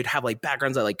images. So you'd have like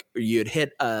backgrounds that like you'd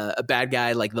hit a bad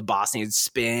guy like the boss and you'd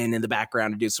spin in the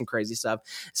background and do some crazy stuff.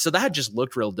 So that just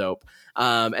looked real dope.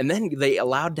 And then they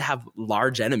allowed to have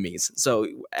large enemies. So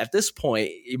at this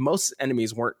point, most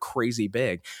enemies weren't crazy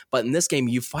big. But in this game,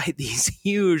 you fight these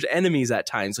huge enemies at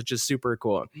times, which is super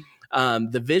cool.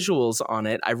 The visuals on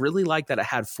it, I really like that it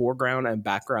had foreground and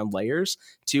background layers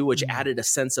too, which added a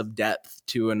sense of depth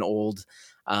to an old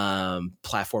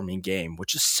platforming game,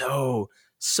 which is so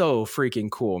freaking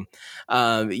cool.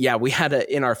 We had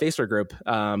in our Facebook group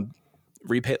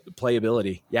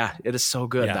replayability. Yeah, it is so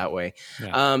good that way.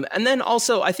 And then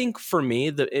also, I think for me,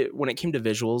 when it came to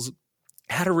visuals,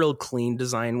 had a real clean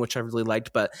design, which I really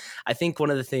liked. But I think one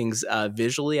of the things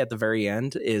visually at the very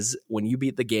end is when you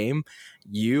beat the game,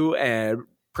 you and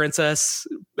Princess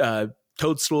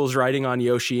Toadstool's riding on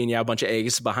Yoshi and you have a bunch of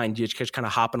eggs behind you, just kind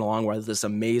of hopping along while this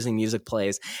amazing music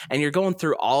plays. And you're going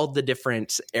through all the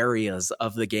different areas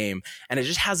of the game. And it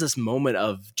just has this moment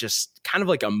of just kind of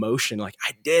like emotion, like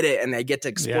I did it and I get to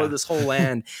explore this whole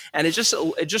land. And it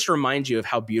just reminds you of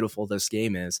how beautiful this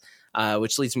game is.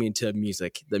 Which leads me to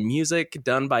music. The music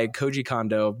done by Koji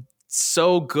Kondo,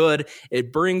 so good.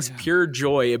 It brings pure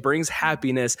joy. It brings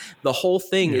happiness. The whole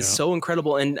thing is so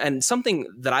incredible. And something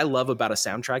that I love about a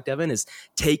soundtrack, Devin, is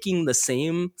taking the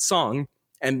same song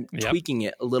and tweaking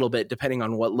it a little bit depending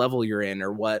on what level you're in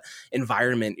or what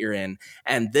environment you're in.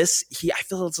 And this, I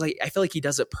feel like he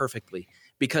does it perfectly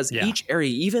because each area,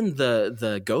 even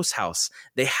the ghost house,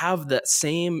 they have that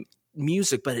same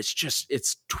music, but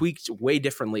it's tweaked way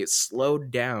differently. It's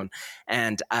slowed down,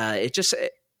 and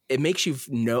it makes you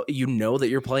know that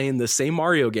you're playing the same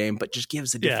Mario game, but just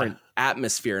gives a different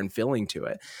atmosphere and feeling to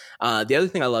it. The other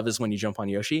thing I love is when you jump on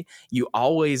Yoshi, you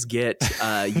always get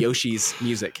Yoshi's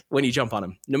music when you jump on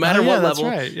him. No matter what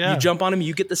level you jump on him,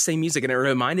 you get the same music, and it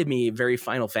reminded me very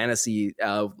Final Fantasy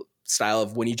style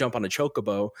of when you jump on a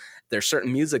chocobo, there's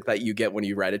certain music that you get when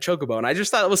you ride a chocobo. And I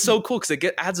just thought it was so cool because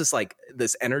it adds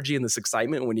this energy and this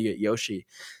excitement when you get Yoshi.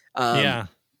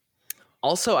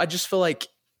 Also, I just feel like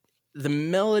the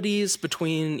melodies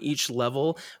between each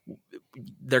level,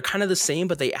 they're kind of the same,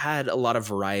 but they add a lot of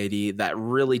variety that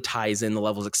really ties in the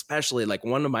levels. Especially like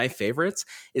one of my favorites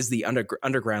is the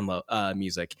underground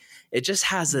music. It just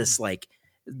has this like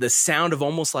the sound of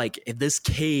almost like this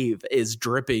cave is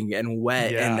dripping and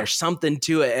wet and there's something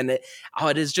to it. And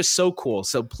it is just so cool.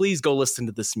 So please go listen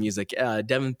to this music.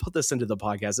 Devin, put this into the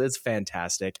podcast. It's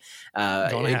fantastic.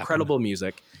 Incredible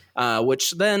music.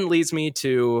 Which then leads me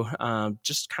to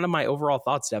just kind of my overall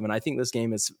thoughts, Devin. I think this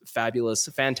game is fabulous,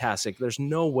 fantastic. There's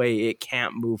no way it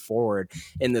can't move forward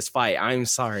in this fight. I'm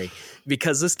sorry,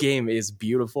 because this game is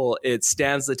beautiful. It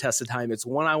stands the test of time. It's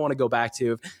one I want to go back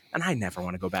to, and I never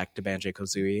want to go back to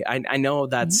Banjo-Kazooie. I know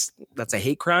that's a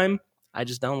hate crime. I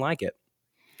just don't like it.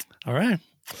 All right,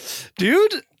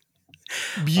 dude.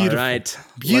 Beautiful. All right.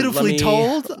 Beautifully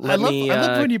told. I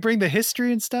love when you bring the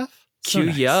history and stuff. Cue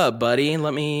you up, buddy.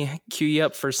 Let me cue you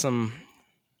up for some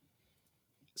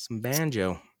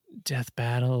banjo. Death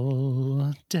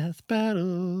battle.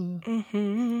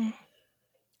 Mm-hmm.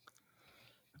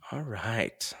 All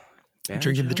right. Banjo.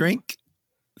 Drinking the drink.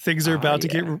 Things are about to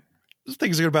get raw.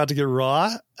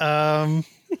 I'm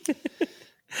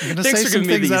gonna Thanks say for some giving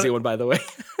me things the easy one, by the way.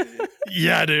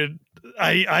 Yeah, dude.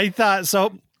 I thought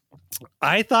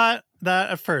that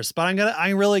at first, but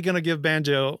I'm really gonna give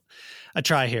Banjo a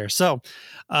try here. So,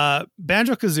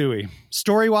 Banjo-Kazooie,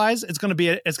 story-wise, it's going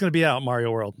to be out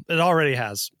Mario World. It already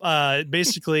has.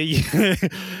 Basically,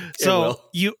 so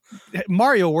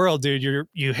Mario World, dude,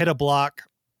 you hit a block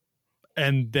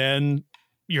and then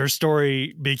your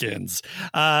story begins.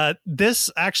 This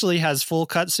actually has full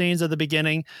cutscenes at the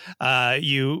beginning.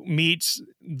 You meet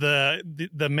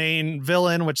the main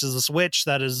villain, which is this witch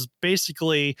that is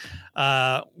basically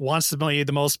wants to be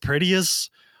the most prettiest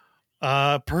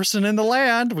person in the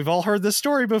land. We've all heard this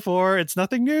story before. It's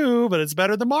nothing new, but it's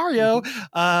better than Mario.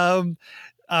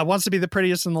 Wants to be the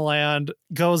prettiest in the land,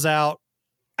 goes out,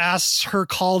 asks her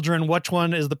cauldron which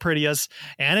one is the prettiest,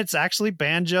 and it's actually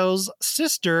Banjo's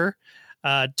sister,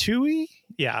 Tooie.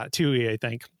 Yeah, Tooie, I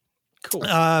think. Cool.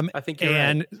 I think you're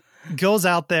right. Goes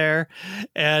out there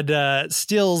and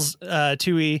steals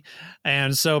Tooie,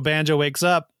 and so Banjo wakes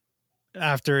up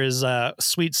after his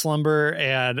sweet slumber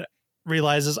and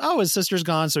realizes, his sister's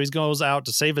gone. So he goes out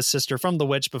to save his sister from the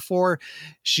witch before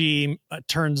she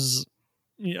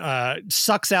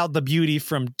sucks out the beauty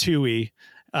from Tooie,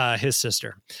 his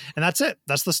sister. And that's it.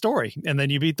 That's the story. And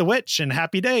then you beat the witch and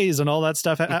happy days and all that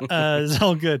stuff is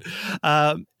all good.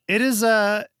 It is,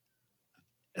 as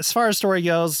far as story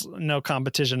goes, no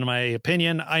competition in my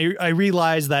opinion. I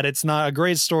realize that it's not a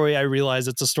great story. I realize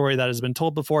it's a story that has been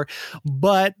told before,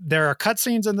 but there are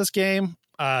cutscenes in this game.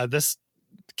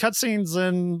 Cutscenes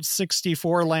in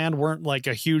 64 land weren't like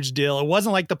a huge deal. It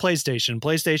wasn't like the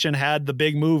PlayStation had the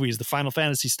big movies, the Final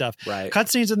Fantasy stuff. Right.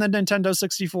 Cutscenes in the Nintendo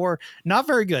 64, not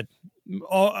very good.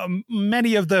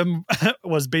 Many of them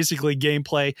was basically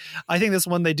gameplay. I think this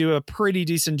one, they do a pretty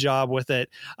decent job with it.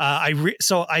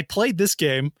 So I played this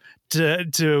game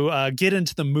to get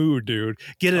into the mood, dude.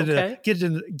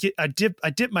 I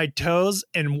dip my toes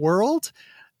in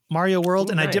Mario World,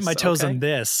 and nice. I dip my toes in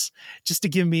this just to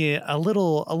give me a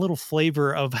little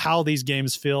flavor of how these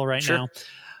games feel right now.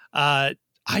 I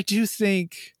do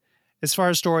think, as far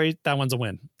as story, that one's a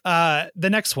win. The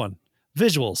next one,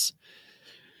 visuals.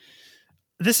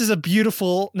 This is a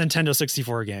beautiful Nintendo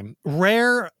 64 game.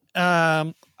 Rare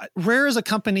is a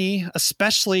company,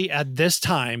 especially at this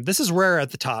time. This is Rare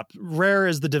at the top. Rare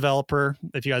is the developer.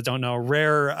 If you guys don't know,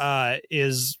 Rare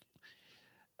is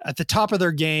at the top of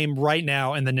their game right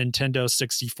now in the Nintendo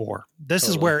 64. This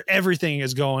is where everything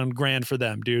is going grand for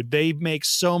them, dude. They make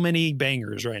so many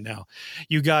bangers right now.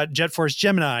 You got Jet Force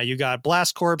Gemini, you got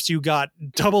Blast Corps, you got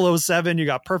 007, you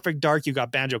got Perfect Dark, you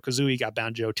got Banjo-Kazooie, you got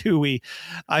Banjo-Tooie.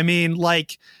 I mean,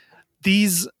 like,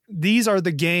 these are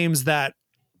the games that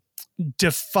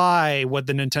define what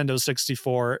the Nintendo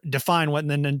 64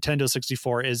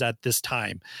 is at this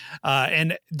time.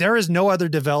 And there is no other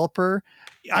developer.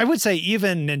 I would say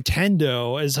even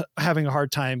Nintendo is having a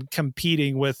hard time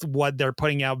competing with what they're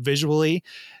putting out visually.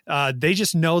 They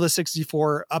just know the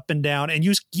 64 up and down, and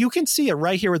you can see it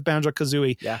right here with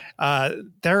Banjo-Kazooie. Yeah.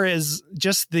 There is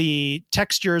just the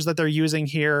textures that they're using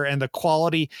here and the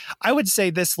quality. I would say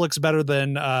this looks better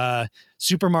than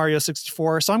Super Mario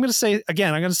 64. So I'm going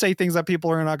to say things that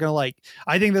people are not going to like.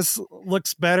 I think this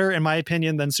looks better, in my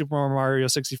opinion, than Super Mario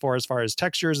 64 as far as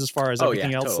textures, as far as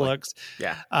everything else looks.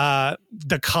 Yeah.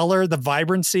 the color, the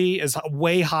vibrancy is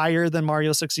way higher than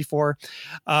Mario 64.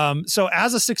 So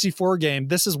as a 64 game,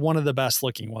 this is one of the best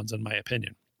looking ones in my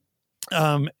opinion.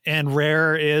 And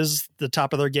Rare is the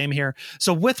top of their game here.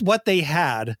 So with what they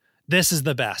had, this is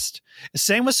the best.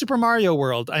 Same with Super Mario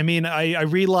World. I mean, I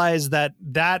realize that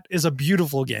is a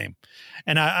beautiful game.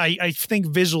 And I think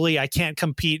visually I can't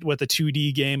compete with a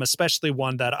 2D game, especially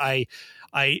one that I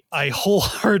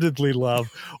wholeheartedly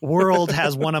love. World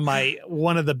has one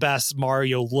of the best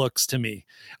Mario looks to me.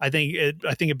 I think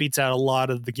it beats out a lot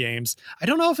of the games. I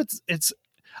don't know if it's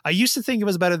I used to think it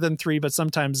was better than 3, but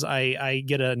sometimes I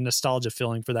get a nostalgia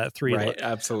feeling for that 3 right, look.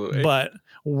 Absolutely. But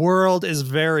World is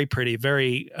very pretty,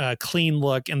 very clean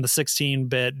look in the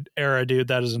 16-bit era, dude.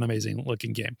 That is an amazing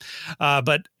looking game.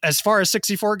 But as far as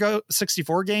 64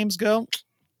 games go,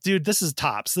 dude, this is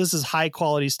tops. This is high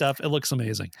quality stuff. It looks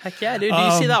amazing. Heck yeah, dude. Do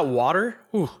you see that water?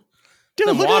 Ooh. Dude,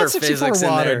 the look water at that 64 physics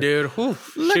water. in there, dude. Ooh,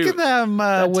 look shoot. at them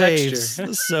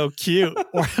waves. So cute.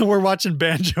 We're watching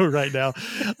Banjo right now.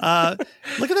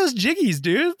 Look at those jiggies,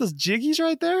 dude. Those jiggies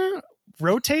right there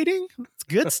rotating. It's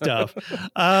good stuff.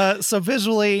 So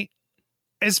visually,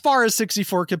 as far as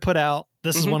 64 could put out,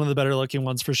 this is one of the better looking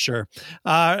ones for sure.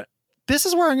 This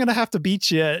is where I'm going to have to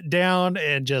beat you down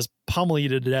and just pummel you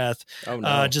to death. Oh,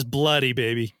 no. Just bloody,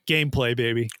 baby. Gameplay,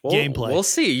 baby. Gameplay. We'll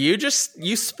see. You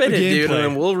spit it, dude, and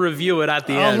then we'll review it at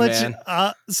the end,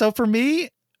 man. So for me,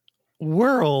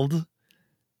 World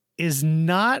is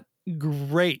not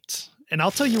great. And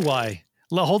I'll tell you why.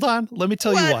 Hold on. Let me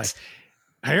tell you why.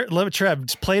 Here, Trev,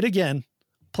 just play it again.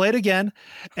 Play it again,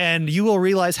 and you will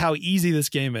realize how easy this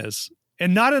game is.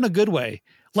 And not in a good way.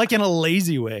 Like in a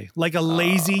lazy way, like a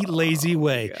lazy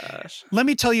way. Gosh. Let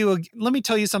me tell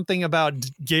you something about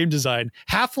game design.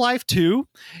 Half-Life 2,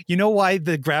 you know why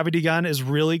the gravity gun is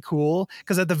really cool?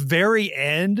 Because at the very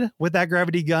end with that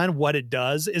gravity gun, what it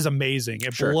does is amazing.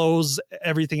 It blows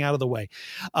everything out of the way.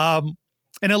 And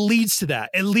it leads to that.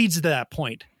 It leads to that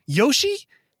point. Yoshi,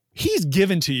 he's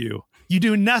given to you. You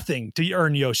do nothing to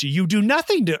earn Yoshi. You do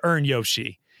nothing to earn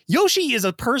Yoshi. Yoshi is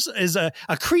a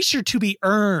creature to be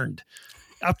earned.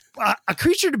 A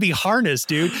creature to be harnessed,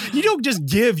 dude. You don't just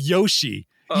give Yoshi.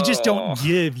 You just don't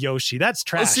give Yoshi. That's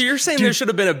trash. So you're saying there should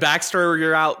have been a backstory where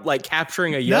you're out like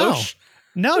capturing a Yoshi?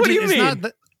 No, what dude, do you mean?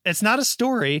 It's not a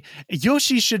story.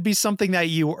 Yoshi should be something that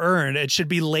you earn. It should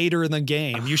be later in the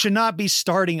game. You should not be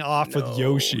starting off with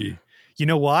Yoshi. You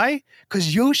know why?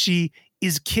 Because Yoshi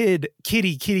is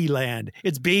kitty land.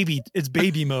 It's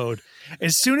baby mode.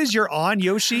 As soon as you're on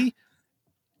Yoshi,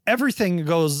 everything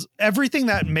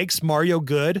that makes Mario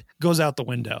good goes out the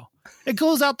window. It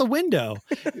goes out the window.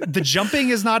 The jumping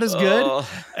is not as good.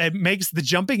 It makes the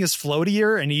jumping is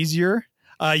floatier and easier.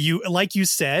 Like you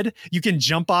said, you can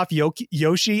jump off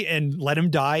Yoshi and let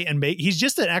him die, and he's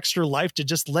just an extra life to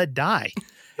just let die.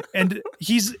 And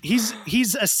he's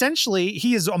essentially,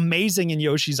 he is amazing in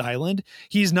Yoshi's Island.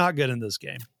 He's not good in this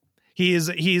game.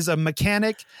 He's a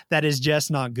mechanic that is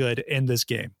just not good in this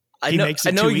game. I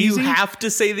know you have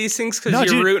to say these things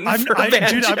because you're rooting for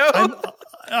Banjo.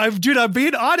 I'm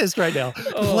being honest right now.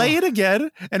 Play it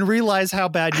again and realize how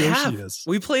bad Yoshi is.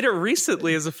 We played it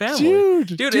recently as a family.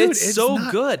 Dude, it's so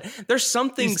good. There's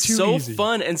something so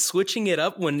fun and switching it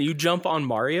up when you jump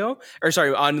on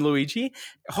on Luigi.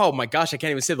 Oh my gosh, I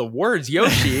can't even say the words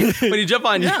Yoshi. When you jump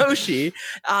on Yoshi,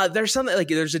 there's something like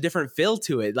there's a different feel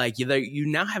to it. Like you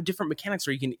now have different mechanics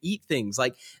where you can eat things.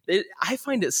 Like I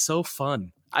find it so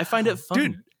fun. I find it fun.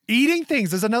 Dude, eating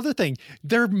things is another thing.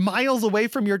 They're miles away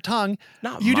from your tongue.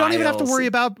 You don't even have to worry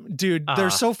about, they're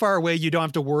so far away you don't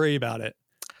have to worry about it.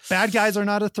 Bad guys are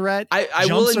not a threat. I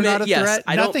will admit, are not a threat.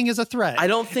 Nothing is a threat. I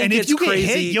don't think and it's crazy. And if you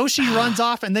get hit, Yoshi runs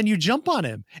off and then you jump on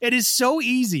him. It is so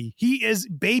easy. He is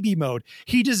baby mode.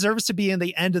 He deserves to be in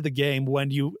the end of the game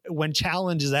when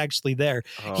challenge is actually there.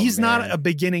 He's not a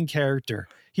beginning character.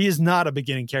 He is not a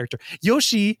beginning character.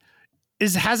 Yoshi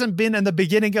hasn't been in the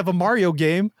beginning of a Mario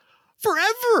game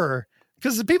forever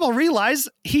because people realize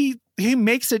he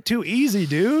makes it too easy,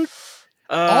 dude.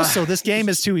 Also, this game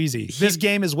is too easy. This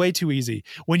game is way too easy.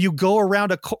 When you go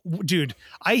around dude,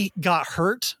 I got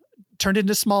hurt, turned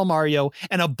into small Mario,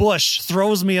 and a bush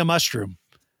throws me a mushroom.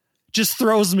 Just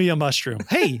throws me a mushroom.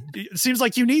 Hey, it seems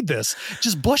like you need this.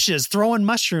 Just bushes throwing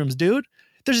mushrooms, dude.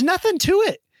 There's nothing to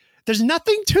it. There's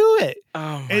nothing to it.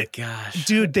 Oh my gosh.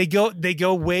 Dude, they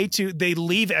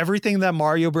leave everything that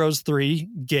Mario Bros. 3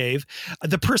 gave.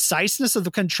 The preciseness of the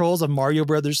controls of Mario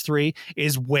Brothers 3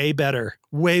 is way better.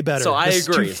 Way better. So I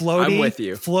agree. Too floaty, I'm with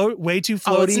you. Way too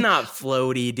floaty. Oh, it's not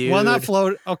floaty, dude. Well, not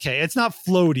float. Okay, it's not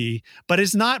floaty, but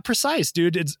it's not precise,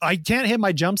 dude. I can't hit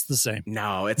my jumps the same.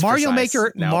 No, it's Mario precise.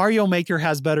 Maker. No. Mario Maker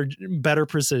has better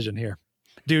precision here.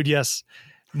 Dude, yes.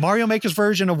 Mario Maker's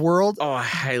version of World. Oh, I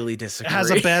highly disagree.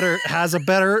 Has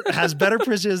better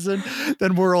precision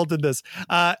than World in this.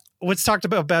 Let's talk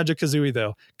about Banjo-Kazooie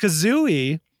though.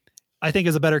 Kazooie, I think,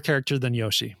 is a better character than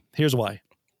Yoshi. Here's why.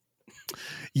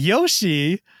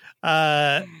 Yoshi,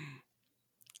 more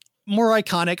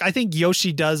iconic. I think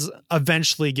Yoshi does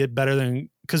eventually get better than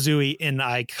Kazooie in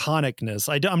iconicness.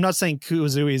 I'm not saying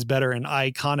Kazooie is better in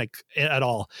iconic at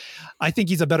all. I think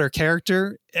he's a better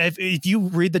character. If you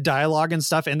read the dialogue and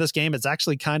stuff in this game, it's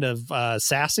actually kind of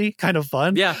sassy, kind of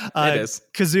fun. Yeah, it is.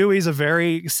 Kazooie's a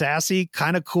very sassy,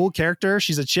 kind of cool character.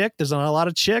 She's a chick. There's not a lot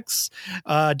of chicks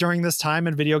during this time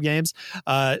in video games.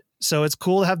 So it's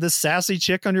cool to have this sassy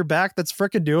chick on your back that's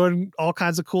freaking doing all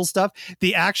kinds of cool stuff.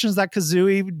 The actions that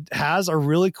Kazooie has are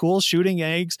really cool. Shooting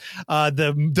eggs.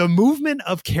 The movement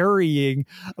of carrying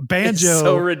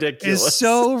Banjo is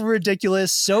so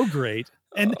ridiculous. So great.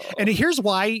 And here's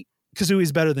why Kazooie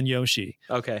is better than Yoshi.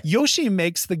 Okay. Yoshi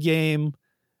makes the game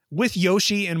with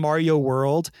Yoshi and Mario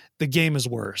World. The game is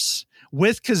worse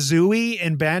with Kazooie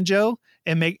and Banjo.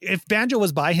 If Banjo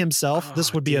was by himself,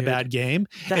 this would be a bad game.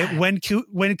 When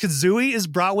Kazooie is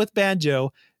brought with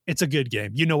Banjo, it's a good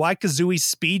game. You know why? Kazooie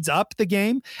speeds up the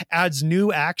game, adds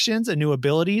new actions and new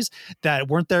abilities that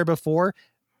weren't there before.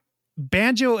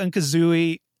 Banjo and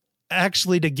Kazooie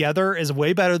actually together is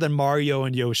way better than Mario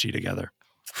and Yoshi together.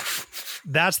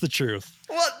 That's the truth.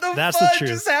 What the fudge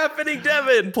is happening,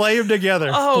 Devin? Play them together.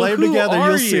 Oh, play them together.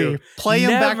 You'll see. Play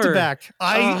them back to back.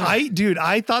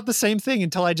 I thought the same thing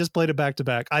until I just played it back to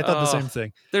back. I thought the same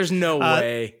thing. There's no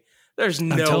way. There's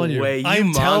no way. You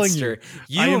monster.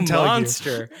 You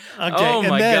monster. Okay, oh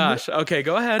my gosh. Okay,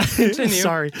 go ahead. Continue.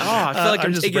 Sorry. Oh, I feel like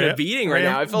I'm taking a beating right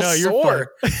now. I feel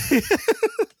sore.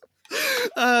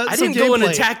 I didn't go and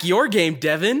attack your game,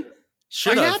 Devin.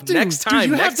 Should have. Next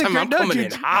time I'm coming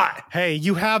in hot. Hey,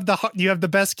 you have the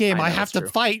best game. I have to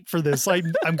fight for this.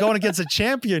 I'm going against a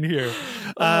champion here.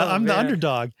 I'm the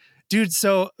underdog. Dude,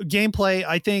 so gameplay,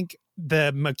 I think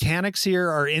the mechanics here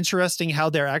are interesting, how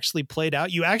they're actually played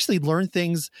out. You actually learn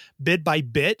things bit by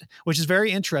bit, which is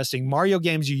very interesting. Mario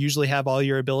games, you usually have all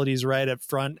your abilities right up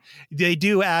front. They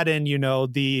do add in,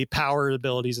 the power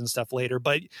abilities and stuff later,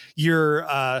 but your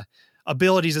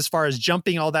abilities as far as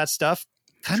jumping, all that stuff,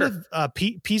 kind of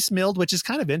piecemealed, which is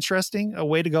kind of interesting, a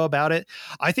way to go about it.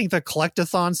 I think the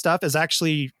collectathon stuff is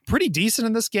actually pretty decent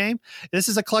in this game. This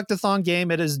is a collectathon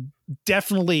game. It is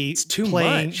definitely too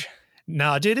much.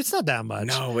 No, dude, it's not that much.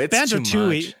 No, it's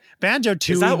Banjo-Tooie. Much.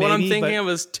 Banjo-Tooie. Is that what I'm thinking of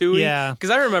as Tooie? Yeah. Because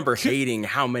I remember hating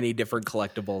how many different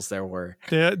collectibles there were.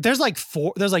 There's like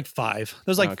five.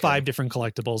 There's like 5 different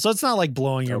collectibles. So it's not like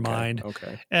blowing your mind.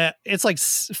 Okay. It's like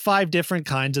 5 different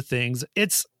kinds of things.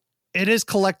 It is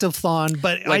collectathon,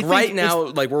 but like right now,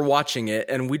 like we're watching it,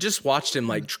 and we just watched him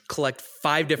like collect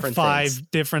 5 different things.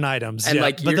 5 different items, and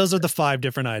but those are the 5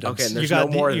 different items. Okay, and there's no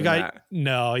more than that.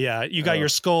 No, yeah, you got your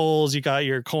skulls, you got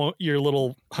your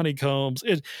little honeycombs.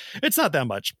 It's not that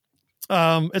much.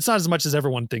 It's not as much as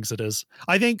everyone thinks it is.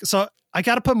 I think so. I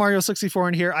got to put Mario 64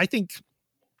 in here. I think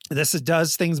this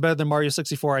does things better than Mario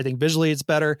 64. I think visually it's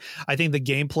better. I think the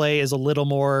gameplay is a little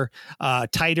more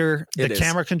tighter. The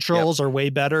camera controls are way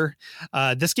better.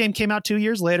 This game came out 2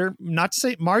 years later. Not to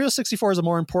say Mario 64 is a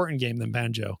more important game than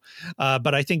Banjo,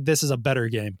 but I think this is a better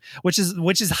game, which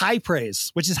is high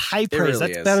praise. Really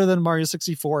That's better than Mario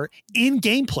 64 in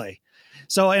gameplay.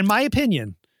 So in my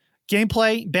opinion,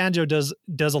 gameplay, Banjo does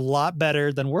a lot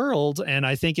better than World, and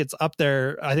I think it's up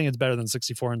there. I think it's better than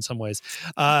 64 in some ways.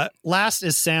 Last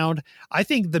is sound. I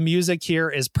think the music here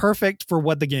is perfect for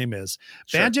what the game is.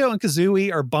 Sure. Banjo and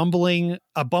Kazooie are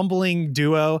a bumbling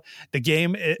duo. The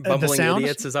game, bumbling the sound,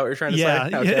 idiots, is that what you're trying to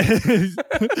say?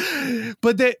 Okay.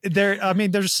 But they're. I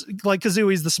mean, there's like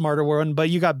Kazooie's the smarter one, but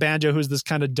you got Banjo, who's this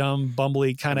kind of dumb,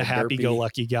 bumbly, kind of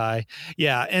happy-go-lucky guy.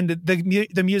 Yeah, and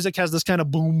the music has this kind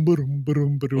of boom, boom,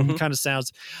 boom, boom. Kind of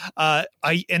sounds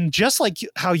and just like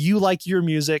how you like your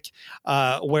music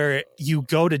where you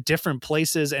go to different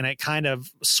places and it kind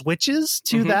of switches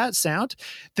to that sound,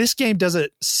 this game does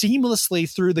it seamlessly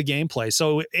through the gameplay.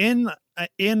 So in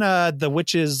the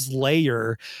Witch's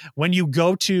Lair, when you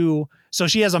go to, so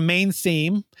she has a main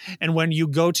theme, and when you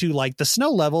go to like the snow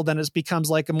level, then it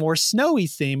becomes like a more snowy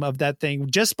theme of that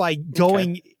thing just by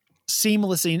going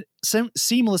seamlessly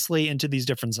into these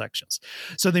different sections.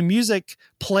 So the music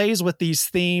plays with these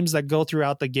themes that go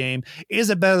throughout the game. Is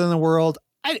it better than the World?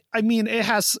 I mean, it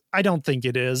has. I don't think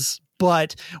it is,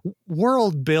 but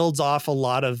World builds off a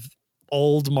lot of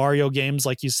old Mario games,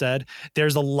 like you said.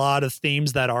 There's a lot of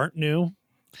themes that aren't new.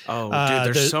 Oh,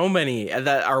 dude, there's so many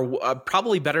that are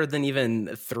probably better than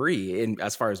even 3 in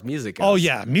as far as music goes. Oh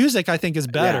yeah, music I think is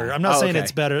better. Yeah. I'm not saying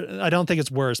it's better. I don't think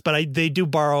it's worse, but they do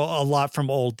borrow a lot from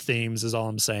old themes is all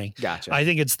I'm saying. Gotcha. I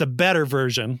think it's the better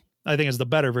version. I think it's the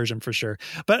better version for sure.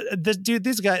 But this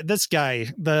guy,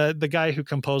 the guy who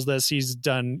composed this, he's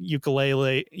done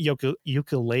ukulele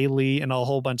and a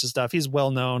whole bunch of stuff. He's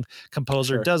well-known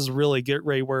composer, does really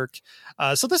great work.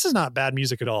 So this is not bad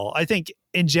music at all. I think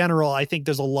in general,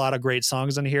 there's a lot of great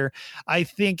songs in here. I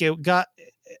think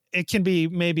it can be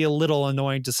maybe a little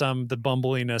annoying to some, the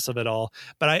bumbliness of it all,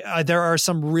 but I there are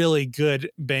some really good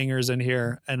bangers in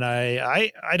here. And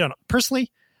I don't know.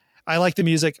 Personally, I like the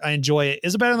music. I enjoy it.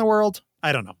 Is it better than the world?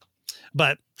 I don't know.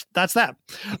 But that's that.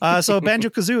 So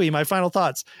Banjo-Kazooie, my final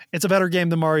thoughts. It's a better game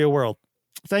than Mario World.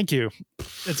 Thank you.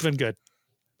 It's been good.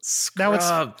 Scrub.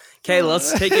 Now okay,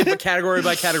 let's take it category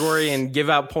by category and give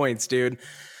out points, dude.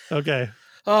 Okay.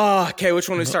 Oh, okay. Which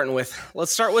one are we starting with?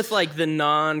 Let's start with like the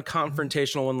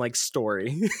non-confrontational one, like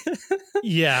story.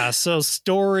 Yeah. So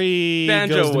story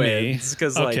Banjo goes to wins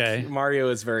because okay. like Mario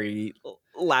is very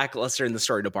lackluster in the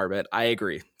story department. I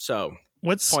agree. So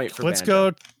let's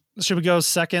go. Should we go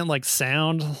second? Like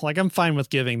sound? Like I'm fine with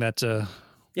giving that to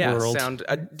World. Sound.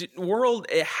 World.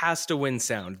 It has to win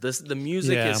sound. The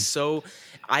music is so.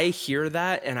 I hear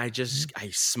that and I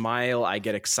smile. I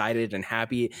get excited and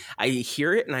happy. I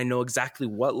hear it and I know exactly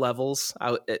what levels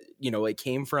it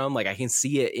came from. Like I can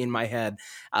see it in my head.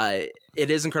 It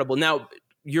is incredible. Now,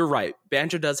 you're right.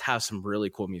 Banjo does have some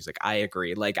really cool music. I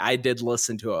agree. Like I did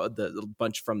listen to the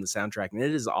bunch from the soundtrack and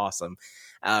it is awesome.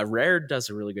 Rare does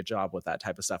a really good job with that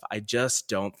type of stuff. I just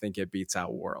don't think it beats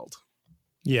out World.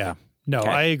 Yeah. No, okay.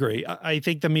 I agree. I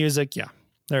think the music,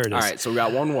 there it is. All right. So we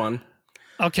got 1-1.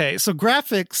 Okay. So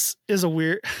graphics is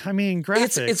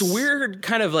graphics. It's weird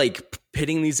kind of like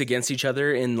pitting these against each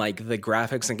other in like the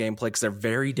graphics and gameplay because they're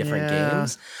very different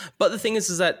games. But the thing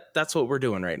is that that's what we're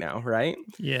doing right now, right?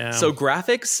 Yeah. So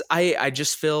graphics, I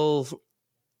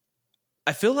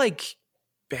feel like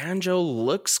Banjo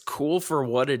looks cool for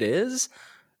what it is.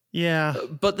 Yeah.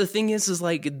 But the thing is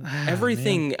like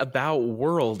everything about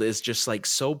World is just like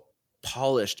so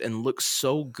polished and looks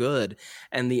so good,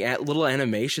 and the little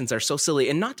animations are so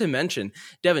silly. And not to mention,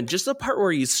 Devin, just the part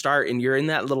where you start and you're in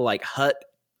that little like hut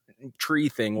tree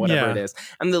thing, whatever it is,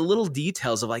 and the little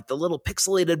details of like the little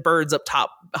pixelated birds up top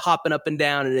hopping up and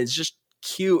down, and it's just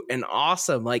cute and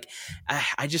awesome. Like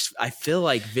I feel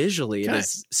like visually it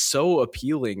is so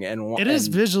appealing, and it is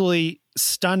visually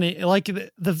stunning. Like the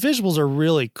visuals are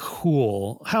really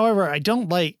cool. However, I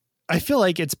feel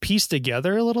like it's pieced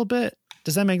together a little bit.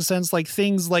 Does that make sense? Like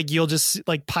things like you'll just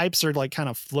like pipes are like kind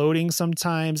of floating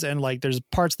sometimes. And like there's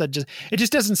parts that it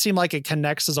just doesn't seem like it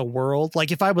connects as a world.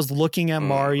 Like if I was looking at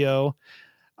Mario,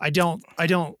 I don't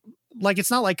like, it's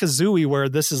not like Kazooie where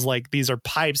this is like, these are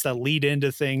pipes that lead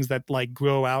into things that like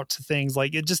grow out to things.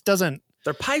 Like it just doesn't.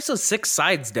 They're pipes with 6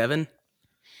 sides, Devin.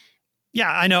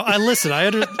 Yeah, I know.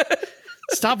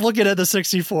 Stop looking at the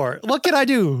 64. What can I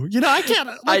do? I can't.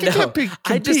 I know.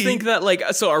 I just think that like,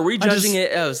 so are we judging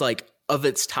it as like of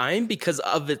its time? Because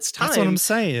of its time, that's what I'm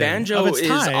saying. Banjo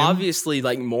is obviously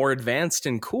like more advanced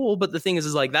and cool, but the thing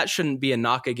is like that shouldn't be a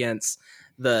knock against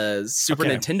the Super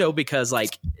Nintendo because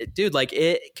like, dude, like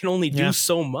it can only do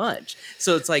so much.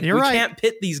 So it's like we can't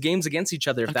pit these games against each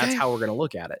other if that's how we're going to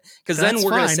look at it. Because then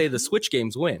we're going to say the Switch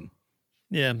games win.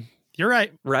 Yeah, you're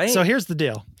right. Right. So here's the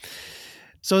deal.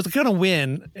 So it's going to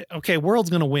win. Okay, World's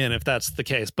going to win if that's the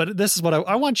case. But this is what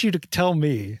I want you to tell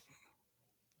me.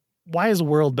 Why is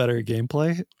World better at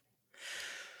gameplay?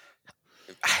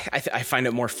 I find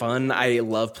it more fun. I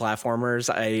love platformers.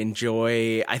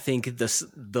 I think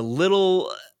the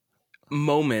little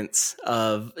moments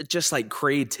of just like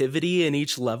creativity in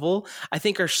each level, I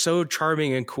think are so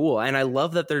charming and cool. And I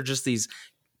love that they're just these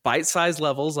bite-sized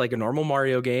levels like a normal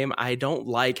Mario game. I don't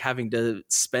like having to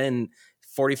spend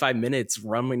 45 minutes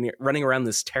running around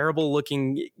this terrible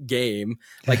looking game,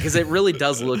 like, because it really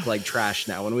does look like trash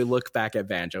now. When we look back at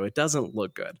Banjo, it doesn't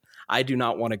look good. I do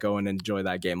not want to go and enjoy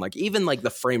that game. Like even like the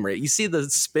frame rate, you see the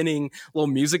spinning little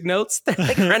music notes, they're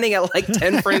like running at like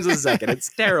 10 frames a second.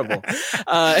 It's terrible.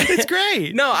 It's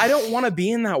great. No, I don't want to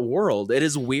be in that world. It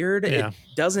is weird. Yeah. It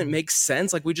doesn't make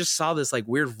sense. Like we just saw this like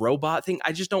weird robot thing.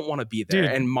 I just don't want to be there.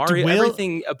 Dude, and Mario,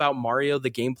 everything about Mario,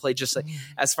 the gameplay, just like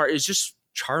as far as just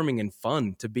charming and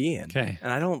fun to be in. Okay.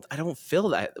 And I don't feel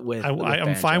that with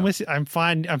I'm fine with I'm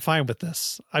fine with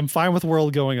this. I'm fine with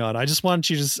World going on. I just want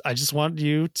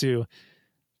you to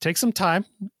take some time.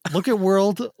 Look at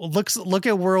World. Look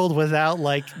at World without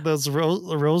like those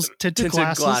rose tinted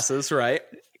glasses, right?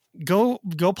 Go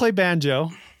play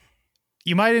Banjo.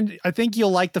 I think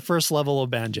you'll like the first level of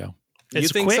Banjo. It's you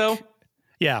think quick. so?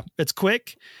 Yeah, it's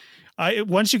quick.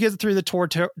 Once you get through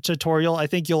the tutorial, I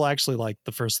think you'll actually like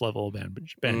the first level of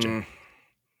Banjo.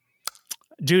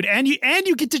 Dude, and you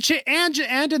get to and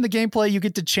in the gameplay you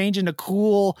get to change into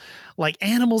cool like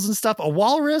animals and stuff. A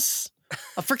walrus,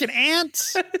 a freaking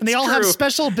ant, and they all have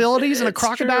special abilities, and a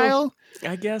crocodile. True.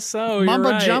 I guess so.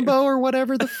 Mumbo Jumbo or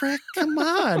whatever the frick. Come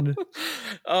on.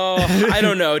 I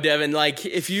don't know, Devin. Like,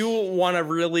 if you want to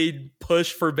really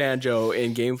push for Banjo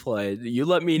in gameplay, you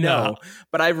let me know. No.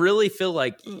 But I really feel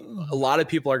like a lot of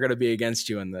people are going to be against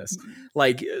you in this.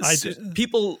 Like,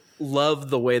 people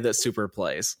love the way that Super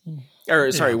plays.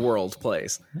 Or sorry, World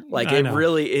plays. Like, it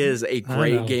really is a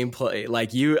great gameplay.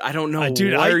 Like, I don't know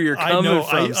where you're coming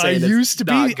from. I used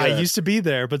to be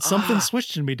there, but something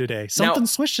switched in me today. Something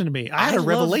switched in me. I had a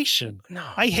revelation.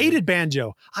 I hated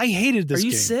Banjo. I hated this game.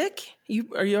 Are you sick?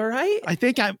 Are you all right? I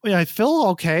think I feel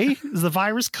okay. Does the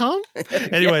virus come?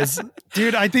 Anyways,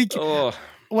 dude, I think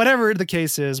whatever the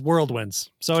case is, World wins.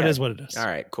 So it is what it is. All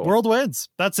right, cool. World wins.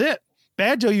 That's it.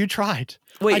 Banjo, you tried.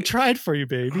 Wait, I tried for you,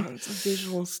 baby. It's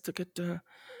visuals to get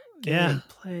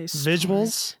place.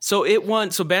 Visuals. So it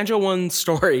won. So Banjo won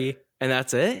story, and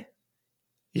that's it.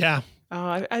 Yeah.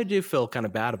 Oh, I do feel kind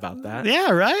of bad about that.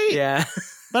 Yeah. Right. Yeah.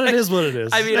 But it is what it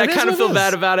is. I mean, I kind of feel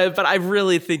bad about it, but I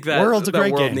really think that World's a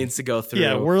great game. Needs to go through.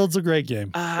 Yeah, World's a great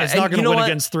game. It's not going to win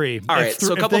against 3. All right,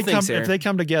 so a couple things here. If they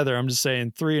come together, I'm just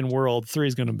saying 3 and World, 3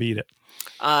 is going to beat it.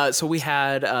 So we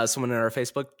had someone in our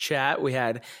Facebook chat. We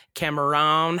had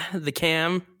Cameron, the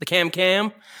Cam.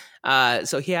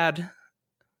 So he had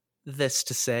this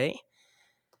to say.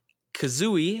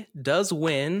 Kazooie does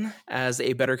win as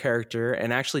a better character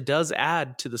and actually does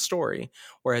add to the story,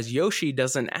 whereas Yoshi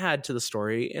doesn't add to the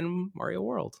story in Mario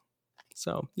World.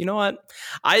 So, you know what?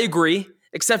 I agree,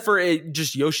 except for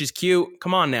just Yoshi's cute.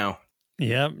 Come on now.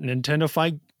 Yep, Nintendo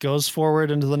Fight goes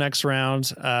forward into the next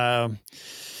round.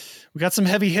 We got some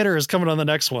heavy hitters coming on the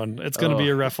next one. It's going to be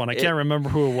a rough one. I can't remember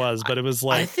who it was, but it was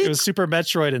like it was Super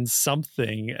Metroid and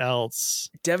something else.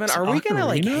 Devin, are we going to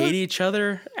like hate each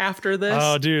other after this?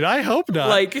 Oh, dude, I hope not.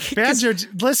 Like, Banjo,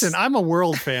 listen, I'm a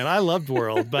World fan. I loved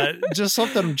World, but just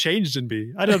something changed in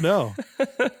me. I don't know.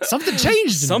 Something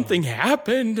changed. Something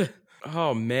happened.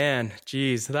 Oh man,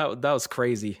 jeez, that was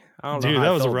crazy. I don't know. Dude, that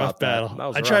was a rough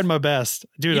battle. I tried my best.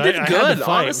 Dude, you did good.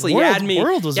 Honestly,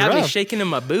 World was rough. Me shaking in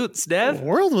my boots, Dev.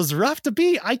 World was rough to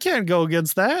beat. I can't go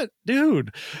against that,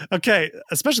 dude. Okay,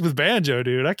 especially with Banjo,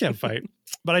 dude. I can't fight,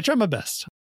 but I tried my best.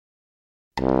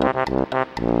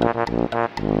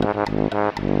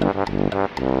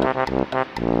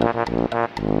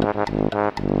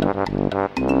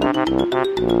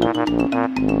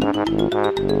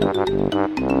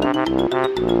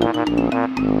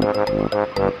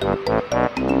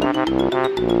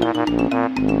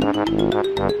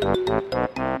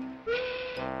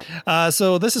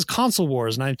 So this is Console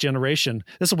Wars 9th Generation.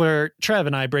 This is where Trev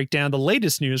and I break down the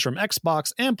latest news from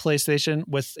Xbox and PlayStation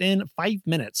within 5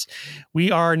 minutes. We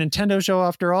are a Nintendo show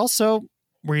after all, so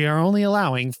we are only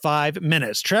allowing 5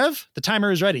 minutes. Trev, the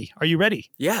timer is ready. Are you ready?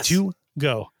 Yes. To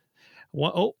go.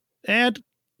 And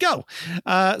go.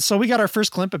 So we got our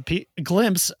first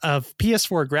glimpse of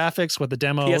PS4 graphics with the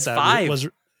demo. PS5. That was...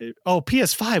 Oh,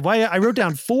 PS5. Why? I wrote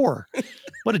down 4.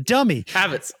 What a dummy.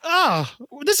 Habits. Oh,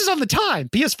 this is on the time.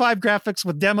 PS5 graphics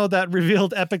with demo that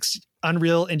revealed Epic's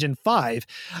Unreal Engine 5.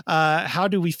 How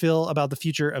do we feel about the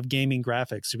future of gaming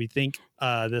graphics? Do we think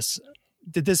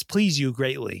did this please you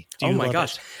greatly? Oh my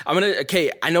gosh.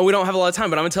 I know we don't have a lot of time,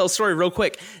 but I'm gonna tell a story real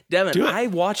quick. Devin, I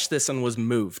watched this and was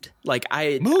moved. Like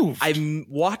I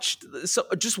watched, so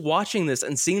just watching this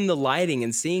and seeing the lighting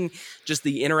and seeing just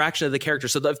the interaction of the character.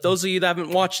 So if those of you that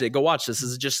haven't watched it, go watch this. This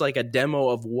is just like a demo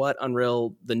of what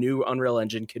the new Unreal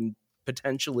Engine can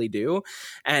potentially do,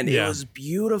 and it was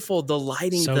beautiful. The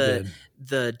lighting,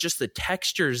 just the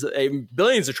textures,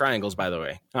 billions of triangles, by the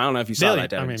way. I don't know if you saw that,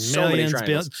 Devin. I mean, so many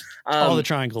triangles. All the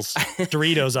triangles.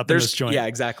 Doritos up in this joint. Yeah,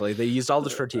 exactly. They used all the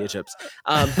tortilla chips.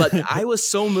 But I was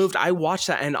so moved. I watched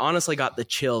that and honestly got the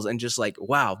chills and just like,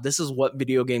 wow, this is what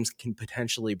video games can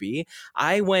potentially be.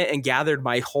 I went and gathered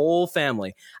my whole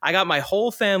family. I got my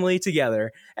whole family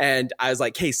together and I was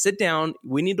like, hey, sit down.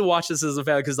 We need to watch this as a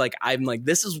family because I'm like,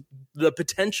 this is the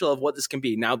potential of what this can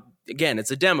be. Now, again,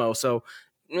 it's a demo, so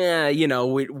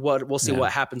we'll see what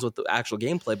happens with the actual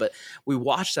gameplay. But we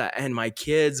watched that, and my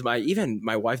kids, even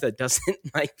my wife that doesn't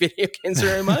like video games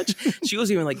very much, she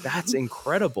was even like, "That's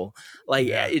incredible!" Like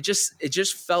it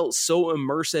just felt so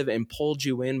immersive and pulled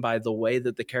you in by the way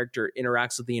that the character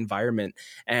interacts with the environment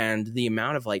and the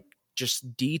amount of like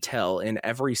just detail in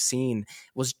every scene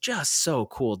was just so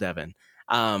cool, Devin.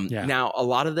 Now a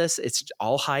lot of this, it's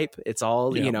all hype. It's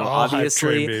all, all hype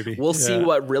obviously train, baby. We'll see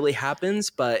what really happens.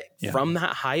 But from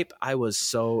that hype, I was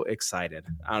so excited.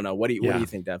 I don't know. What do you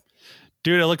think, Dev?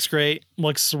 Dude, it looks great.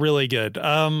 Looks really good.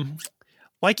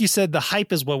 Like you said, the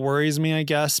hype is what worries me, I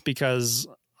guess, because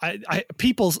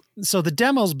so the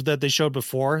demos that they showed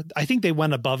before, I think they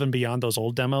went above and beyond those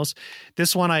old demos.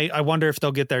 This one, I wonder if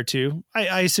they'll get there too.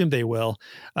 I assume they will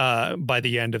by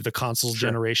the end of the consoles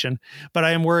generation. But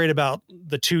I am worried about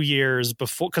the 2 years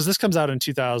before, because this comes out in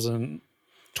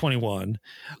 2021.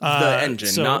 The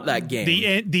engine, not that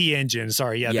game. The engine.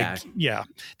 Sorry. The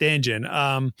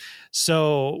engine.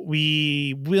 So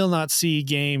we will not see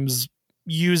games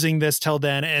using this till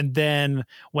then, and then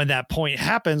when that point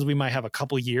happens, we might have a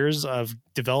couple years of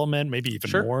development, maybe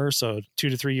even more, so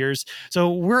 2 to 3 years.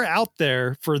 So we're out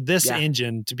there for this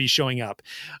engine to be showing up.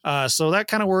 So that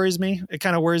kind of worries me. It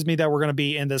kind of worries me that we're going to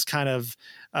be in this kind of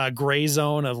gray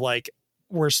zone of like,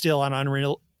 we're still on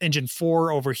Unreal Engine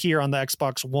 4 over here on the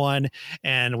Xbox One,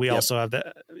 and we also have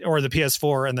the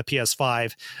PS4 and the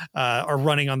PS5 are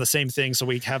running on the same thing. So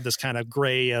we have this kind of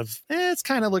gray of it's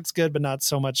kind of looks good, but not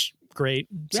so much great.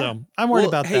 So I'm worried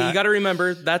about that. Hey, you got to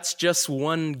remember, that's just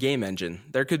one game engine.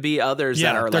 There could be others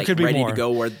that are like ready to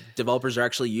go, where developers are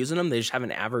actually using them. They just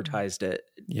haven't advertised it,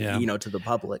 to the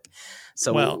public.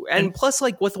 So, and plus,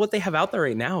 like with what they have out there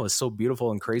right now is so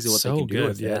beautiful and crazy what they can do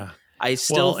with it. I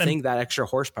still think that extra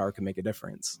horsepower can make a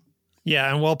difference. Yeah.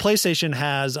 And while PlayStation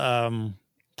has,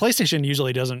 PlayStation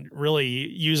usually doesn't really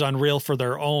use Unreal for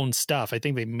their own stuff. I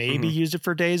think they maybe used it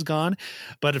for Days Gone,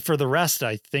 but for the rest,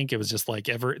 I think it was just like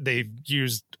they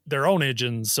used their own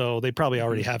engines. So they probably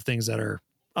already have things that are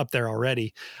up there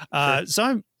already.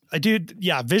 So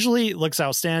visually it looks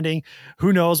outstanding.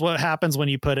 Who knows what happens when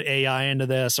you put AI into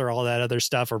this or all that other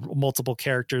stuff or multiple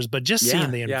characters, but just seeing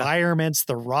the environments,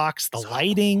 the rocks, the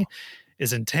lighting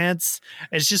is intense.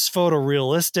 It's just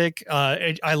photorealistic.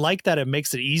 I like that it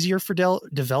makes it easier for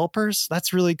developers.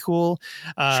 That's really cool.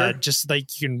 Just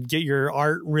like you can get your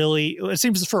art really, it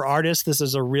seems for artists, this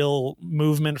is a real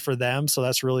movement for them. So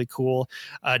that's really cool.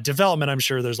 Development, I'm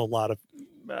sure there's a lot of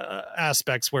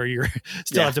aspects where you're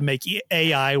still have to make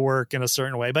AI work in a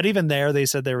certain way. But even there, they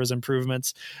said there was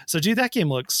improvements. So dude, that game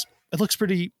looks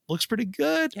pretty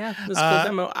good. Yeah, it was a cool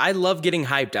demo. I love getting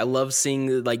hyped. I love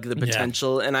seeing like the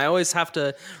potential, and I always have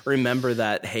to remember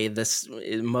that, hey, this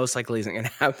most likely isn't going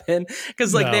to happen,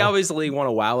 because like they obviously want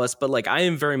to wow us, but like I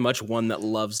am very much one that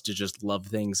loves to just love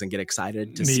things and get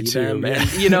excited to see them,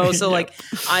 and so like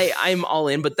I'm all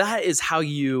in. But that is how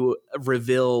you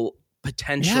reveal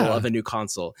potential of a new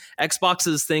console.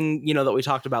 Xbox's thing, that we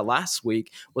talked about last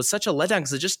week was such a letdown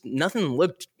because it just nothing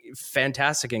looked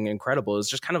fantastic and incredible. It was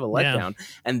just kind of a letdown.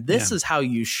 And this is how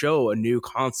you show a new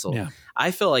console.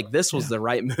 I feel like this was the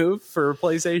right move for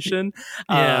PlayStation.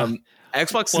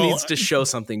 Xbox needs to show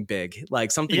something big,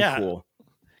 like something cool.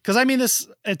 Because I mean, it's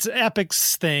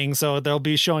Epic's thing, so they'll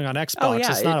be showing on Xbox.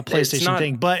 It's not a PlayStation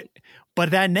thing, but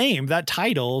that name, that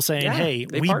title, saying, "Hey,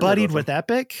 we buddied with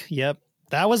Epic." Yep.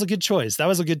 That was a good choice.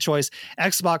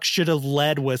 Xbox should have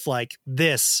led with like,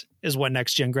 this is what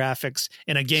next gen graphics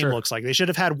in a game looks like. They should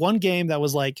have had one game that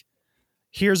was like,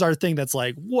 here's our thing that's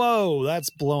like, whoa, that's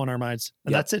blowing our minds.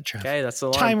 And that's it, Trev. Okay, that's the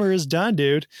line. Timer is done,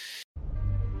 dude.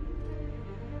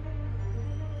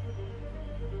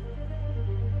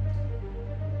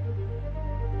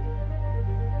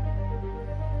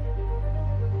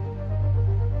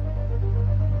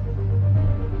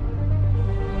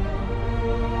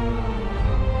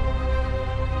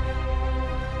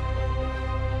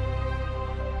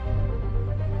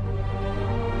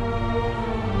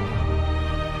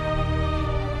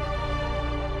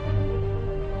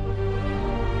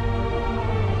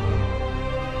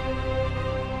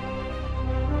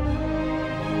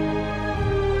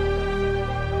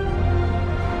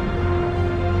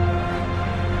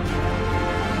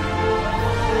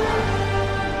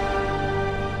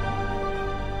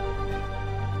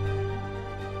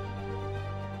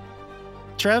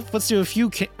 Trev, let's do a few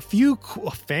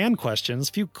fan questions,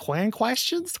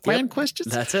 questions.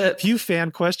 That's it. Few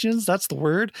fan questions. That's the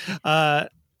word.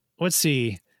 Let's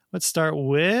see. Let's start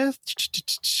with.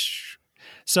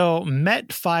 So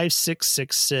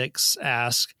Met5666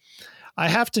 asks, I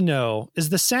have to know, is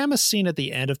the Samus scene at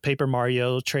the end of Paper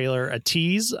Mario trailer a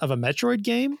tease of a Metroid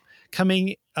game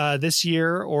coming this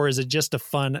year, or is it just a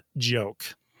fun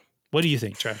joke? What do you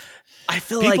think, Trev? I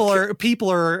feel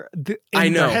people are their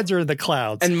heads are in the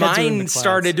clouds, and mine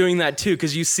started doing that too,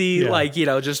 because you see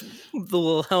just the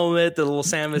little helmet, the little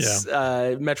Samus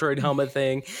Metroid helmet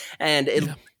thing,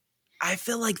 and I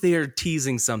feel like they are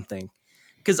teasing something.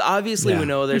 Because obviously we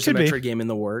know there's a Metroid game in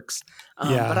the works.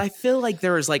 But I feel like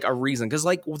there was like a reason. Because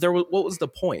like what was the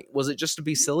point? Was it just to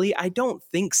be silly? I don't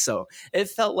think so. It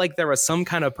felt like there was some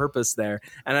kind of purpose there.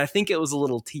 And I think it was a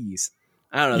little tease.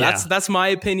 I don't know. That's my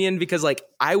opinion, because like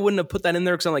I wouldn't have put that in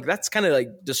there because I'm like, that's kind of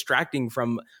like distracting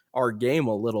from our game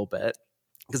a little bit.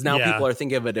 Because now people are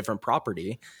thinking of a different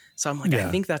property. So I'm like,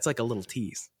 I think that's like a little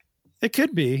tease. It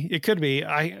could be.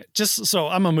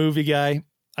 I'm a movie guy.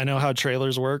 I know how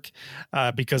trailers work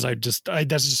because that's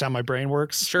just how my brain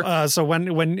works. Sure. So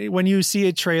when you see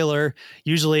a trailer,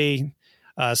 usually,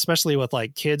 especially with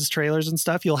like kids trailers and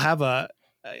stuff,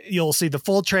 you'll see the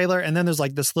full trailer, and then there's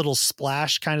like this little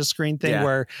splash kind of screen thing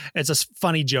where it's a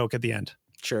funny joke at the end.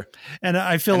 Sure. And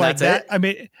I feel like that, I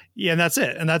mean, and that's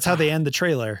it. And that's how they end the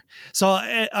trailer. So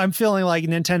I'm feeling like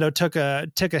Nintendo took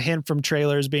a hint from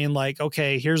trailers being like,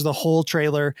 okay, here's the whole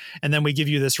trailer. And then we give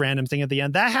you this random thing at the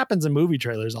end. That happens in movie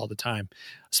trailers all the time,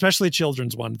 especially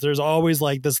children's ones. There's always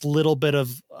like this little bit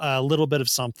of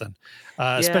something,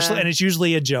 especially, and it's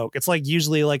usually a joke. It's like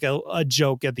usually like a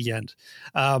joke at the end.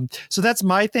 So that's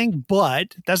my thing,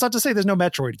 but that's not to say there's no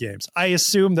Metroid games. I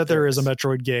assume that there is a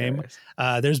Metroid game.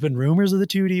 There's been rumors of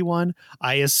the 2D one.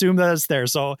 I assume that it's there.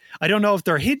 So I don't know if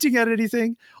they're hinting at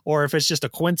anything or if it's just a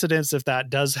coincidence, if that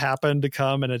does happen to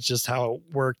come and it's just how it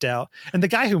worked out. And the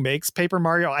guy who makes Paper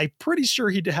Mario, I'm pretty sure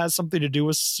he has something to do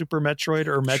with Super Metroid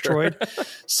or Metroid. Sure.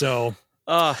 So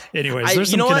anyways,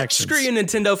 there's some connections. What? Screw you,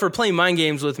 Nintendo, for playing mind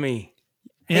games with me.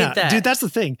 Yeah, dude, that's the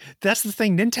thing.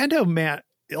 Nintendo, man,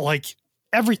 like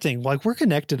everything, like we're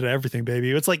connected to everything,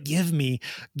 baby. It's like, give me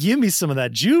some of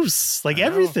that juice. Like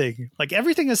everything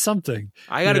is something.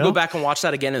 I got to go back and watch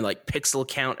that again and like pixel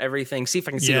count everything. See if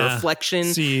I can see the reflection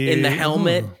in the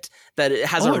helmet. That it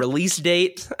has a release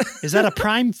date. Is that a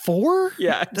Prime 4?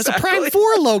 Yeah, exactly. That's a Prime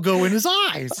 4 logo in his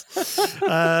eyes.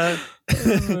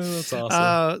 That's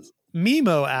awesome.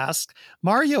 Mimo asks,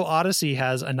 Mario Odyssey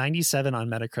has a 97 on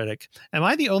Metacritic. Am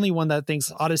I the only one that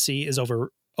thinks Odyssey is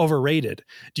overrated?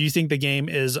 Do you think the game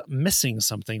is missing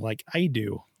something like I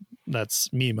do? That's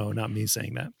Mimo, not me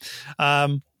saying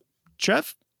that.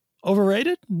 Trev?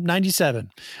 Overrated?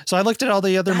 97. So I looked at all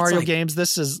the other Mario games.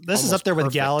 This is up there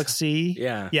with Galaxy.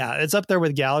 Yeah, it's up there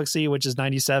with Galaxy, which is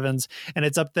 97s, and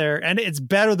it's up there, and it's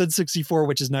better than 64,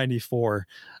 which is 94.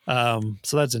 So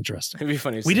that's interesting. It'd be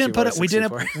funny. We didn't put it.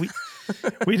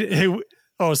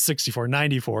 64,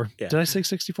 94. Yeah. Did I say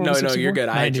 64? No, you're good.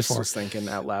 94. I just was thinking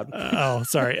out loud.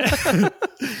 Sorry.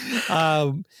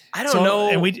 I don't know.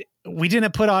 And we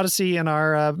didn't put Odyssey in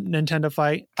our Nintendo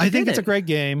fight. I think it's a great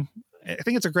game.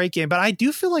 But I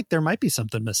do feel like there might be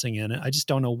something missing in it. I just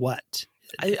don't know what.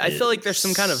 I feel like there's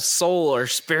some kind of soul or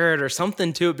spirit or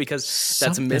something to it because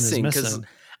that's missing. Because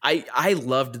I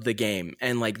loved the game,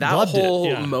 and like that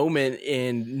whole moment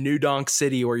in New Donk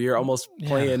City where you're almost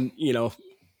playing,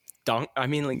 Donk. I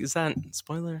mean, like, is that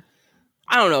spoiler?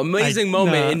 I don't know. Amazing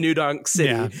moment in New Donk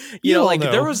City. Yeah.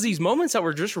 There was these moments that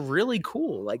were just really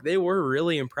cool. Like they were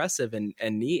really impressive and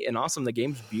neat and awesome. The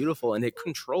game's beautiful and it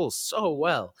controls so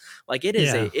well. Like it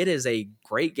is a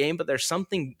great game, but there's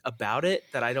something about it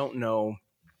that I don't know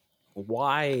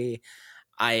why.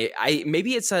 I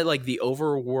maybe it's like the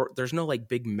overworld. There's no like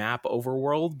big map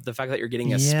overworld. The fact that you're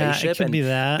getting a spaceship and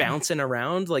bouncing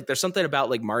around, like there's something about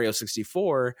like Mario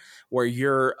 64 where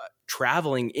you're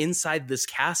traveling inside this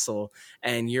castle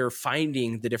and you're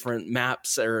finding the different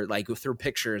maps or like through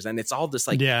pictures, and it's all this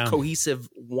like cohesive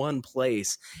one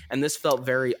place. And this felt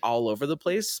very all over the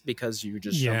place because you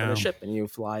just jump in a ship and you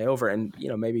fly over, and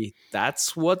maybe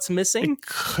that's what's missing. It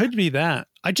could be that.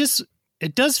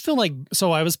 It does feel like,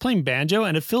 so I was playing Banjo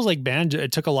and it feels like Banjo,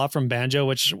 it took a lot from Banjo,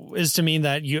 which is to mean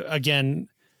that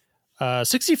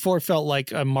 64 felt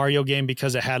like a Mario game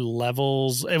because it had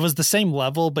levels. It was the same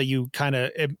level, but you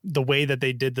the way that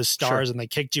they did the stars and they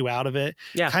kicked you out of it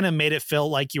kind of made it feel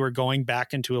like you were going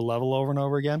back into a level over and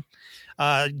over again.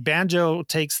 Banjo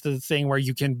takes the thing where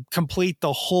you can complete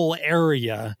the whole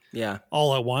area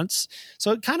all at once.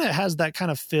 So it kind of has that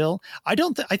kind of feel. I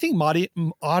think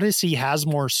Odyssey has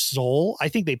more soul. I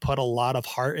think they put a lot of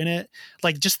heart in it.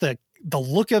 Like just the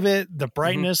look of it, the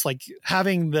brightness, like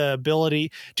having the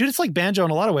ability, dude, it's like Banjo in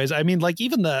a lot of ways. I mean, like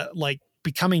even the, like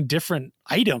becoming different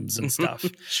items and stuff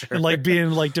and like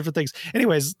being like different things.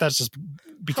 Anyways, that's just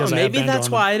because maybe that's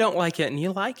why I don't like it and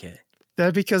you like it.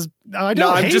 That because I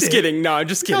don't. I'm just kidding.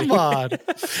 Come on.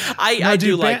 I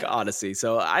do like Odyssey,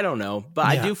 so I don't know, but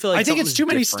I do feel like I think it's too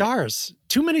many stars.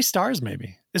 Too many stars,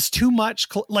 maybe. It's too much.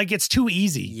 Like it's too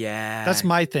easy. Yeah, that's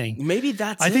my thing. Maybe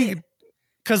that's. I think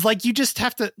because like you just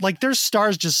have to like there's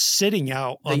stars just sitting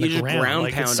out on the ground. Ground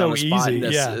like pound it's so on a spot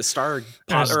easy. And a star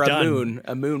pop, or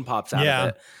a moon pops out of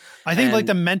it. I think like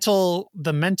the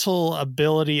mental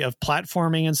ability of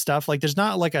platforming and stuff, like there's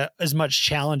not like as much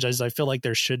challenge as I feel like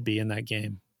there should be in that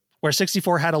game. Where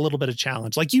 64 had a little bit of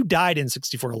challenge. Like you died in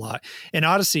 64 a lot. In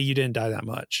Odyssey, you didn't die that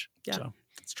much. Yeah, so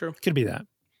it's true. Could be that.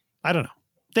 I don't know.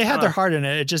 They had their heart in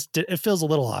it. It feels a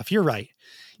little off. You're right.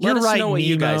 Let us right, know what Nemo.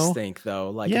 you guys think, though.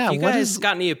 Like, if you guys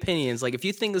got any opinions, like if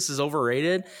you think this is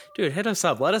overrated, dude, hit us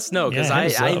up. Let us know, because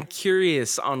I'm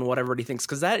curious on what everybody thinks,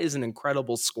 because that is an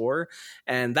incredible score,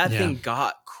 and that thing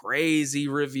got crazy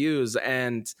reviews,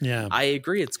 and I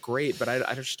agree, it's great, but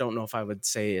I just don't know if I would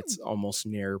say it's almost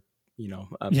near,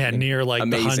 near like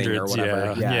the hundreds or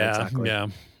whatever.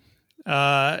 Exactly.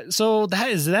 So that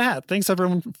is that. Thanks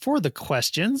everyone for the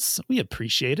questions. We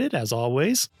appreciate it as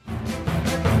always.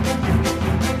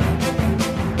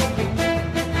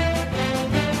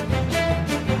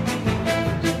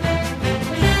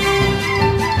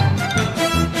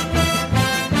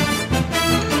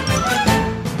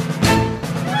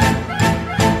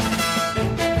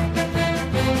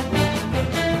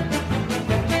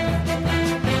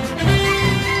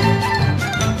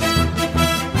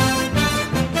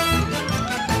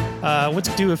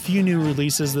 Let's do a few new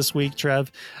releases this week,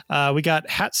 Trev. We got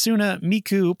Hatsune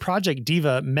Miku Project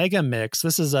Diva Mega Mix.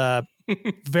 This is a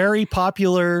very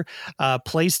popular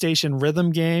PlayStation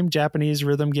rhythm game, Japanese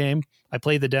rhythm game. I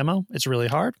played the demo. It's really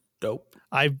hard. Dope.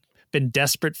 I've been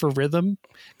desperate for rhythm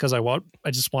because I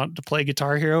just want to play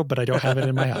Guitar Hero, but I don't have it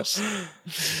in my house.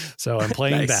 So I'm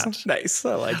playing that. Nice.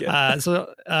 I like it.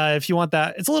 So if you want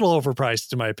that, it's a little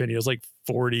overpriced in my opinion. It's like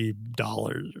 $40.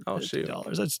 Oh, shoot.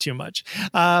 $50. That's too much.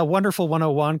 Wonderful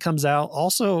 101 comes out.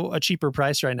 Also a cheaper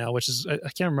price right now, which is, I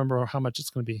can't remember how much it's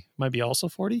going to be. Might be also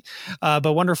 40.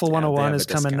 But Wonderful 101 is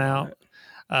coming out.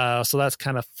 So that's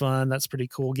kind of fun. That's a pretty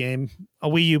cool game. A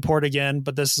Wii U port again,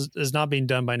 but this is not being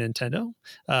done by Nintendo.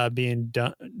 Being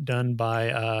done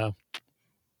by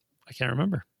I can't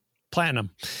remember.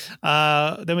 Platinum.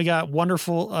 Then we got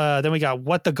Wonderful. Then we got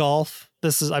What the Golf.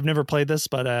 I've never played this,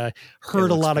 but heard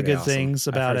a lot of good things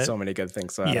about it. So many good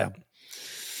things about it.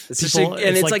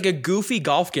 It's like a goofy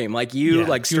golf game. Like you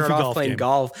start off playing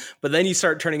golf, but then you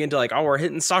start turning into like, oh, we're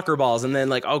hitting soccer balls. And then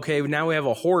like, okay, now we have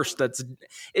a horse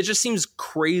it just seems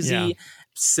crazy,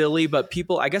 silly, but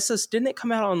people, I guess didn't it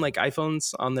come out on like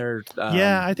iPhones on their,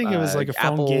 I think it was like a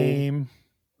phone game,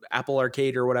 Apple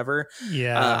Arcade or whatever.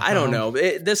 Yeah. I don't know.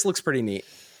 This looks pretty neat.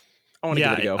 I want to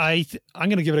give it a go. I'm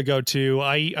going to give it a go too.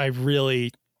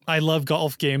 I love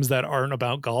golf games that aren't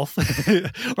about golf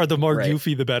or the more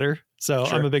goofy, the better. So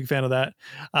I'm a big fan of that.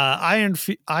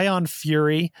 Ion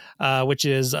Fury, which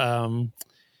is,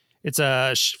 it's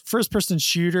a first person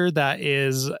shooter that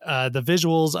is, the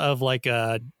visuals of like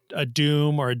a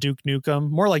Doom or a Duke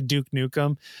Nukem, more like Duke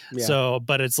Nukem. Yeah. So,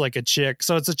 but it's like a chick.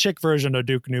 So it's a chick version of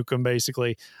Duke Nukem,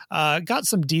 basically. Got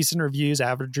some decent reviews,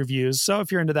 average reviews. So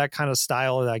if you're into that kind of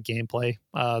style or that gameplay,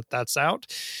 that's out.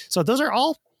 So those are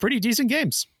all pretty decent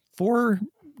games. 4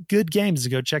 good games to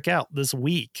go check out this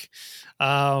week.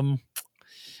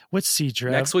 Let's see,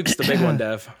 Trev. Next week's the big one,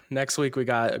 Dev. Next week we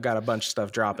got a bunch of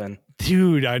stuff dropping.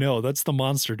 Dude, I know. That's the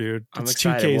monster, dude. It's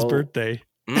 2K's birthday.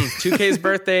 2K's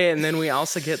birthday, and then we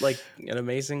also get like an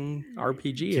amazing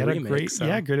RPG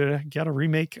remake. Got a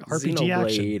remake RPG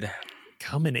Xenoblade. Action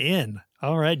coming in.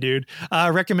 All right, dude.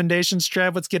 Recommendations,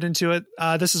 Trev. Let's get into it.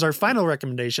 This is our final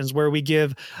recommendations, where we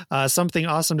give something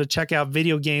awesome to check out,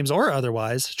 video games or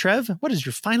otherwise. Trev, what is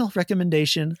your final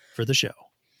recommendation for the show?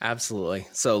 Absolutely.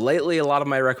 So lately, a lot of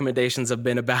my recommendations have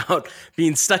been about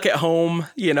being stuck at home,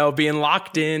 being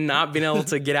locked in, not being able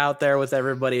to get out there with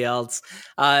everybody else.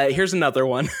 Here's another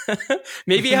one.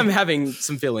 Maybe I'm having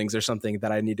some feelings or something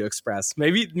that I need to express.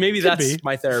 Maybe that's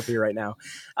my therapy right now.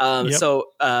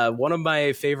 So one of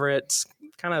my favorite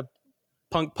kind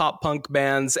of pop punk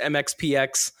bands,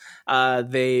 MXPX,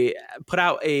 they put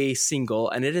out a single,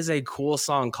 and it is a cool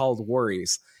song called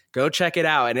Worries. Go check it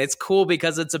out. And it's cool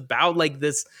because it's about like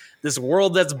this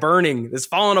world that's burning, that's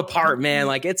falling apart, man.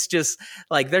 Like it's just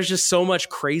like, there's just so much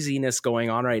craziness going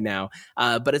on right now.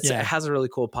 But it has a really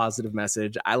cool positive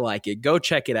message. I like it. Go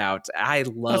check it out. I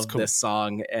love this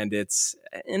song, and it's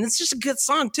just a good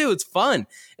song too. It's fun.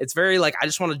 It's very like, I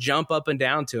just want to jump up and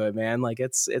down to it, man. Like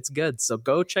it's good. So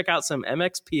go check out some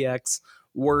MXPX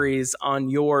Worries on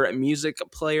your music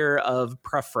player of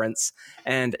preference,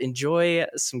 and enjoy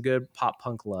some good pop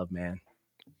punk love, man.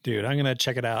 Dude, I'm gonna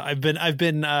check it out. I've been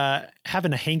having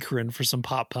a hankering for some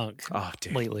pop punk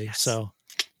lately, so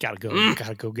gotta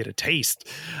go get a taste.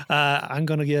 I'm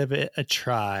gonna give it a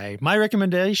try. My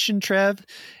recommendation, Trev,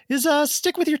 is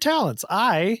stick with your talents.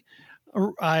 I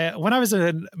when I was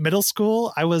in middle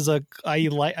school, I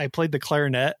played the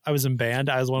clarinet. I was in band.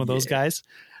 I was one of those guys.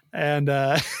 And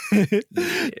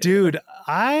dude,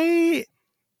 I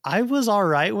was all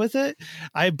right with it.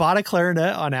 I bought a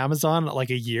clarinet on Amazon like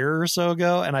a year or so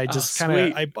ago, and I just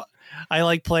I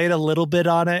like played a little bit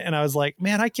on it, and I was like,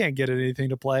 man, I can't get anything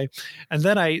to play. And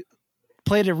then I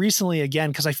played it recently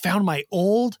again because I found my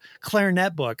old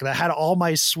clarinet book that had all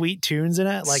my sweet tunes in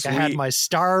it. Like I had my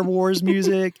Star Wars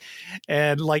music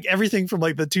and like everything from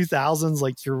like the 2000s,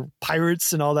 like your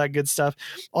Pirates and all that good stuff,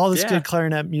 all this good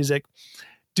clarinet music.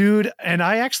 Dude, and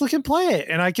I actually can play it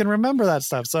and I can remember that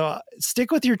stuff. So stick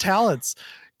with your talents.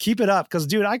 Keep it up, because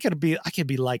dude, I could be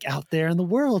like out there in the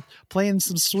world playing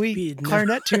some sweet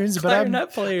clarinet tunes, but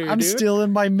I'm still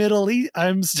in my middle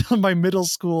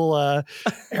school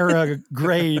era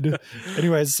grade.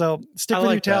 Anyways, so stick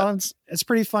with your talents. It's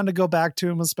pretty fun to go back to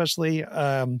them, especially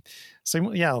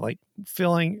like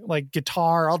feeling like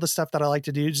guitar, all the stuff that I like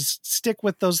to do. Just stick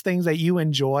with those things that you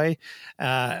enjoy.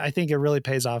 I think it really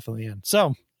pays off in the end.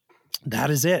 So that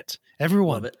is it,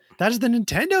 everyone. That is the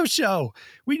Nintendo show.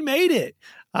 We made it.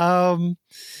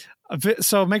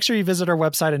 So make sure you visit our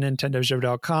website at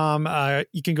nintendoshow.com.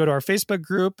 You can go to our Facebook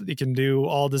group. You can do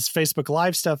all this Facebook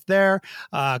Live stuff there,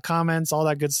 comments, all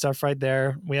that good stuff right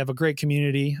there. We have a great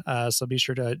community, so be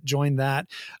sure to join that.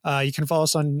 You can follow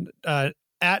us on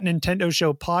at Nintendo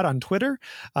Show Pod on Twitter.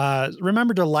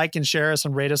 Remember to like and share us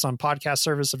and rate us on podcast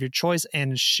service of your choice,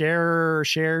 and share,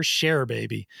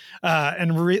 baby.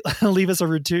 And leave us a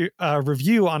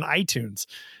review on iTunes.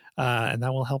 And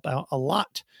that will help out a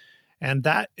lot. And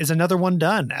that is another one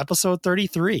done. Episode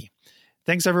 33.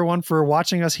 Thanks everyone for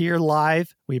watching us here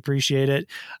live. We appreciate it.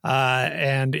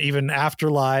 And even after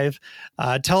live,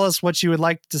 tell us what you would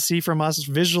like to see from us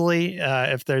visually.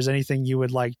 If there's anything you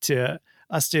would like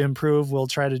us to improve, we'll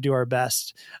try to do our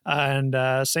best. And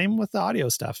same with the audio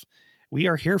stuff. We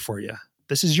are here for you.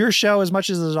 This is your show as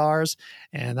much as it's ours.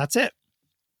 And that's it.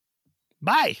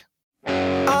 Bye.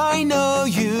 I know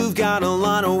you've got a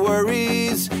lot of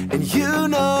worries, and you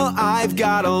know I've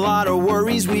got a lot of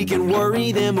worries. We can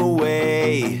worry them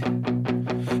away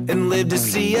and live to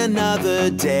see another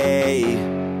day. When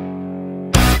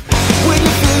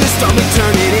you feel your stomach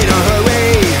turning in a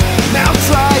hurry, mouth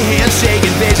dry, handshake,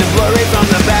 and vision blurry from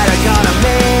the bad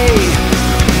economy,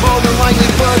 more than likely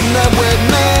putting up with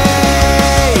me.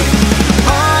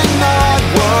 I'm not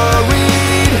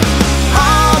worried,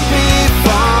 I'll be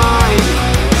fine.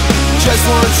 Just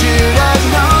want you to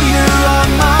know you're on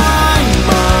my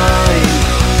mind.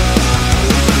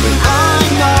 But I'm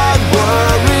not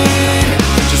worried,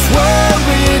 just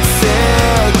worried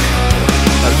sick.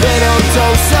 A little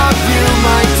dose of you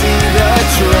might do the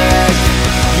trick.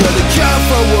 You're the cure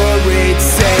for worried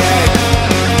sick.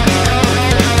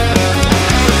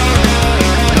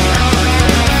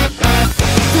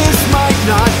 This might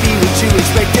not be what you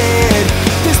expected.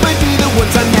 This might be the one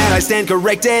time that I stand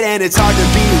corrected, and it's hard to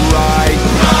be right.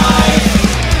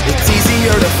 It's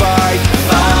easier to fight.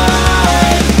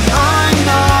 I'm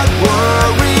not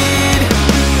worried,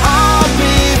 I'll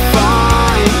be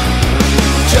fine.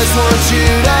 Just want you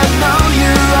to know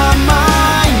you're on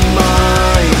my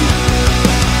mind.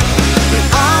 But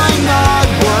I'm not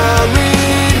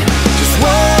worried, just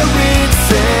worried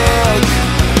sick.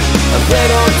 A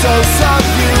little dose of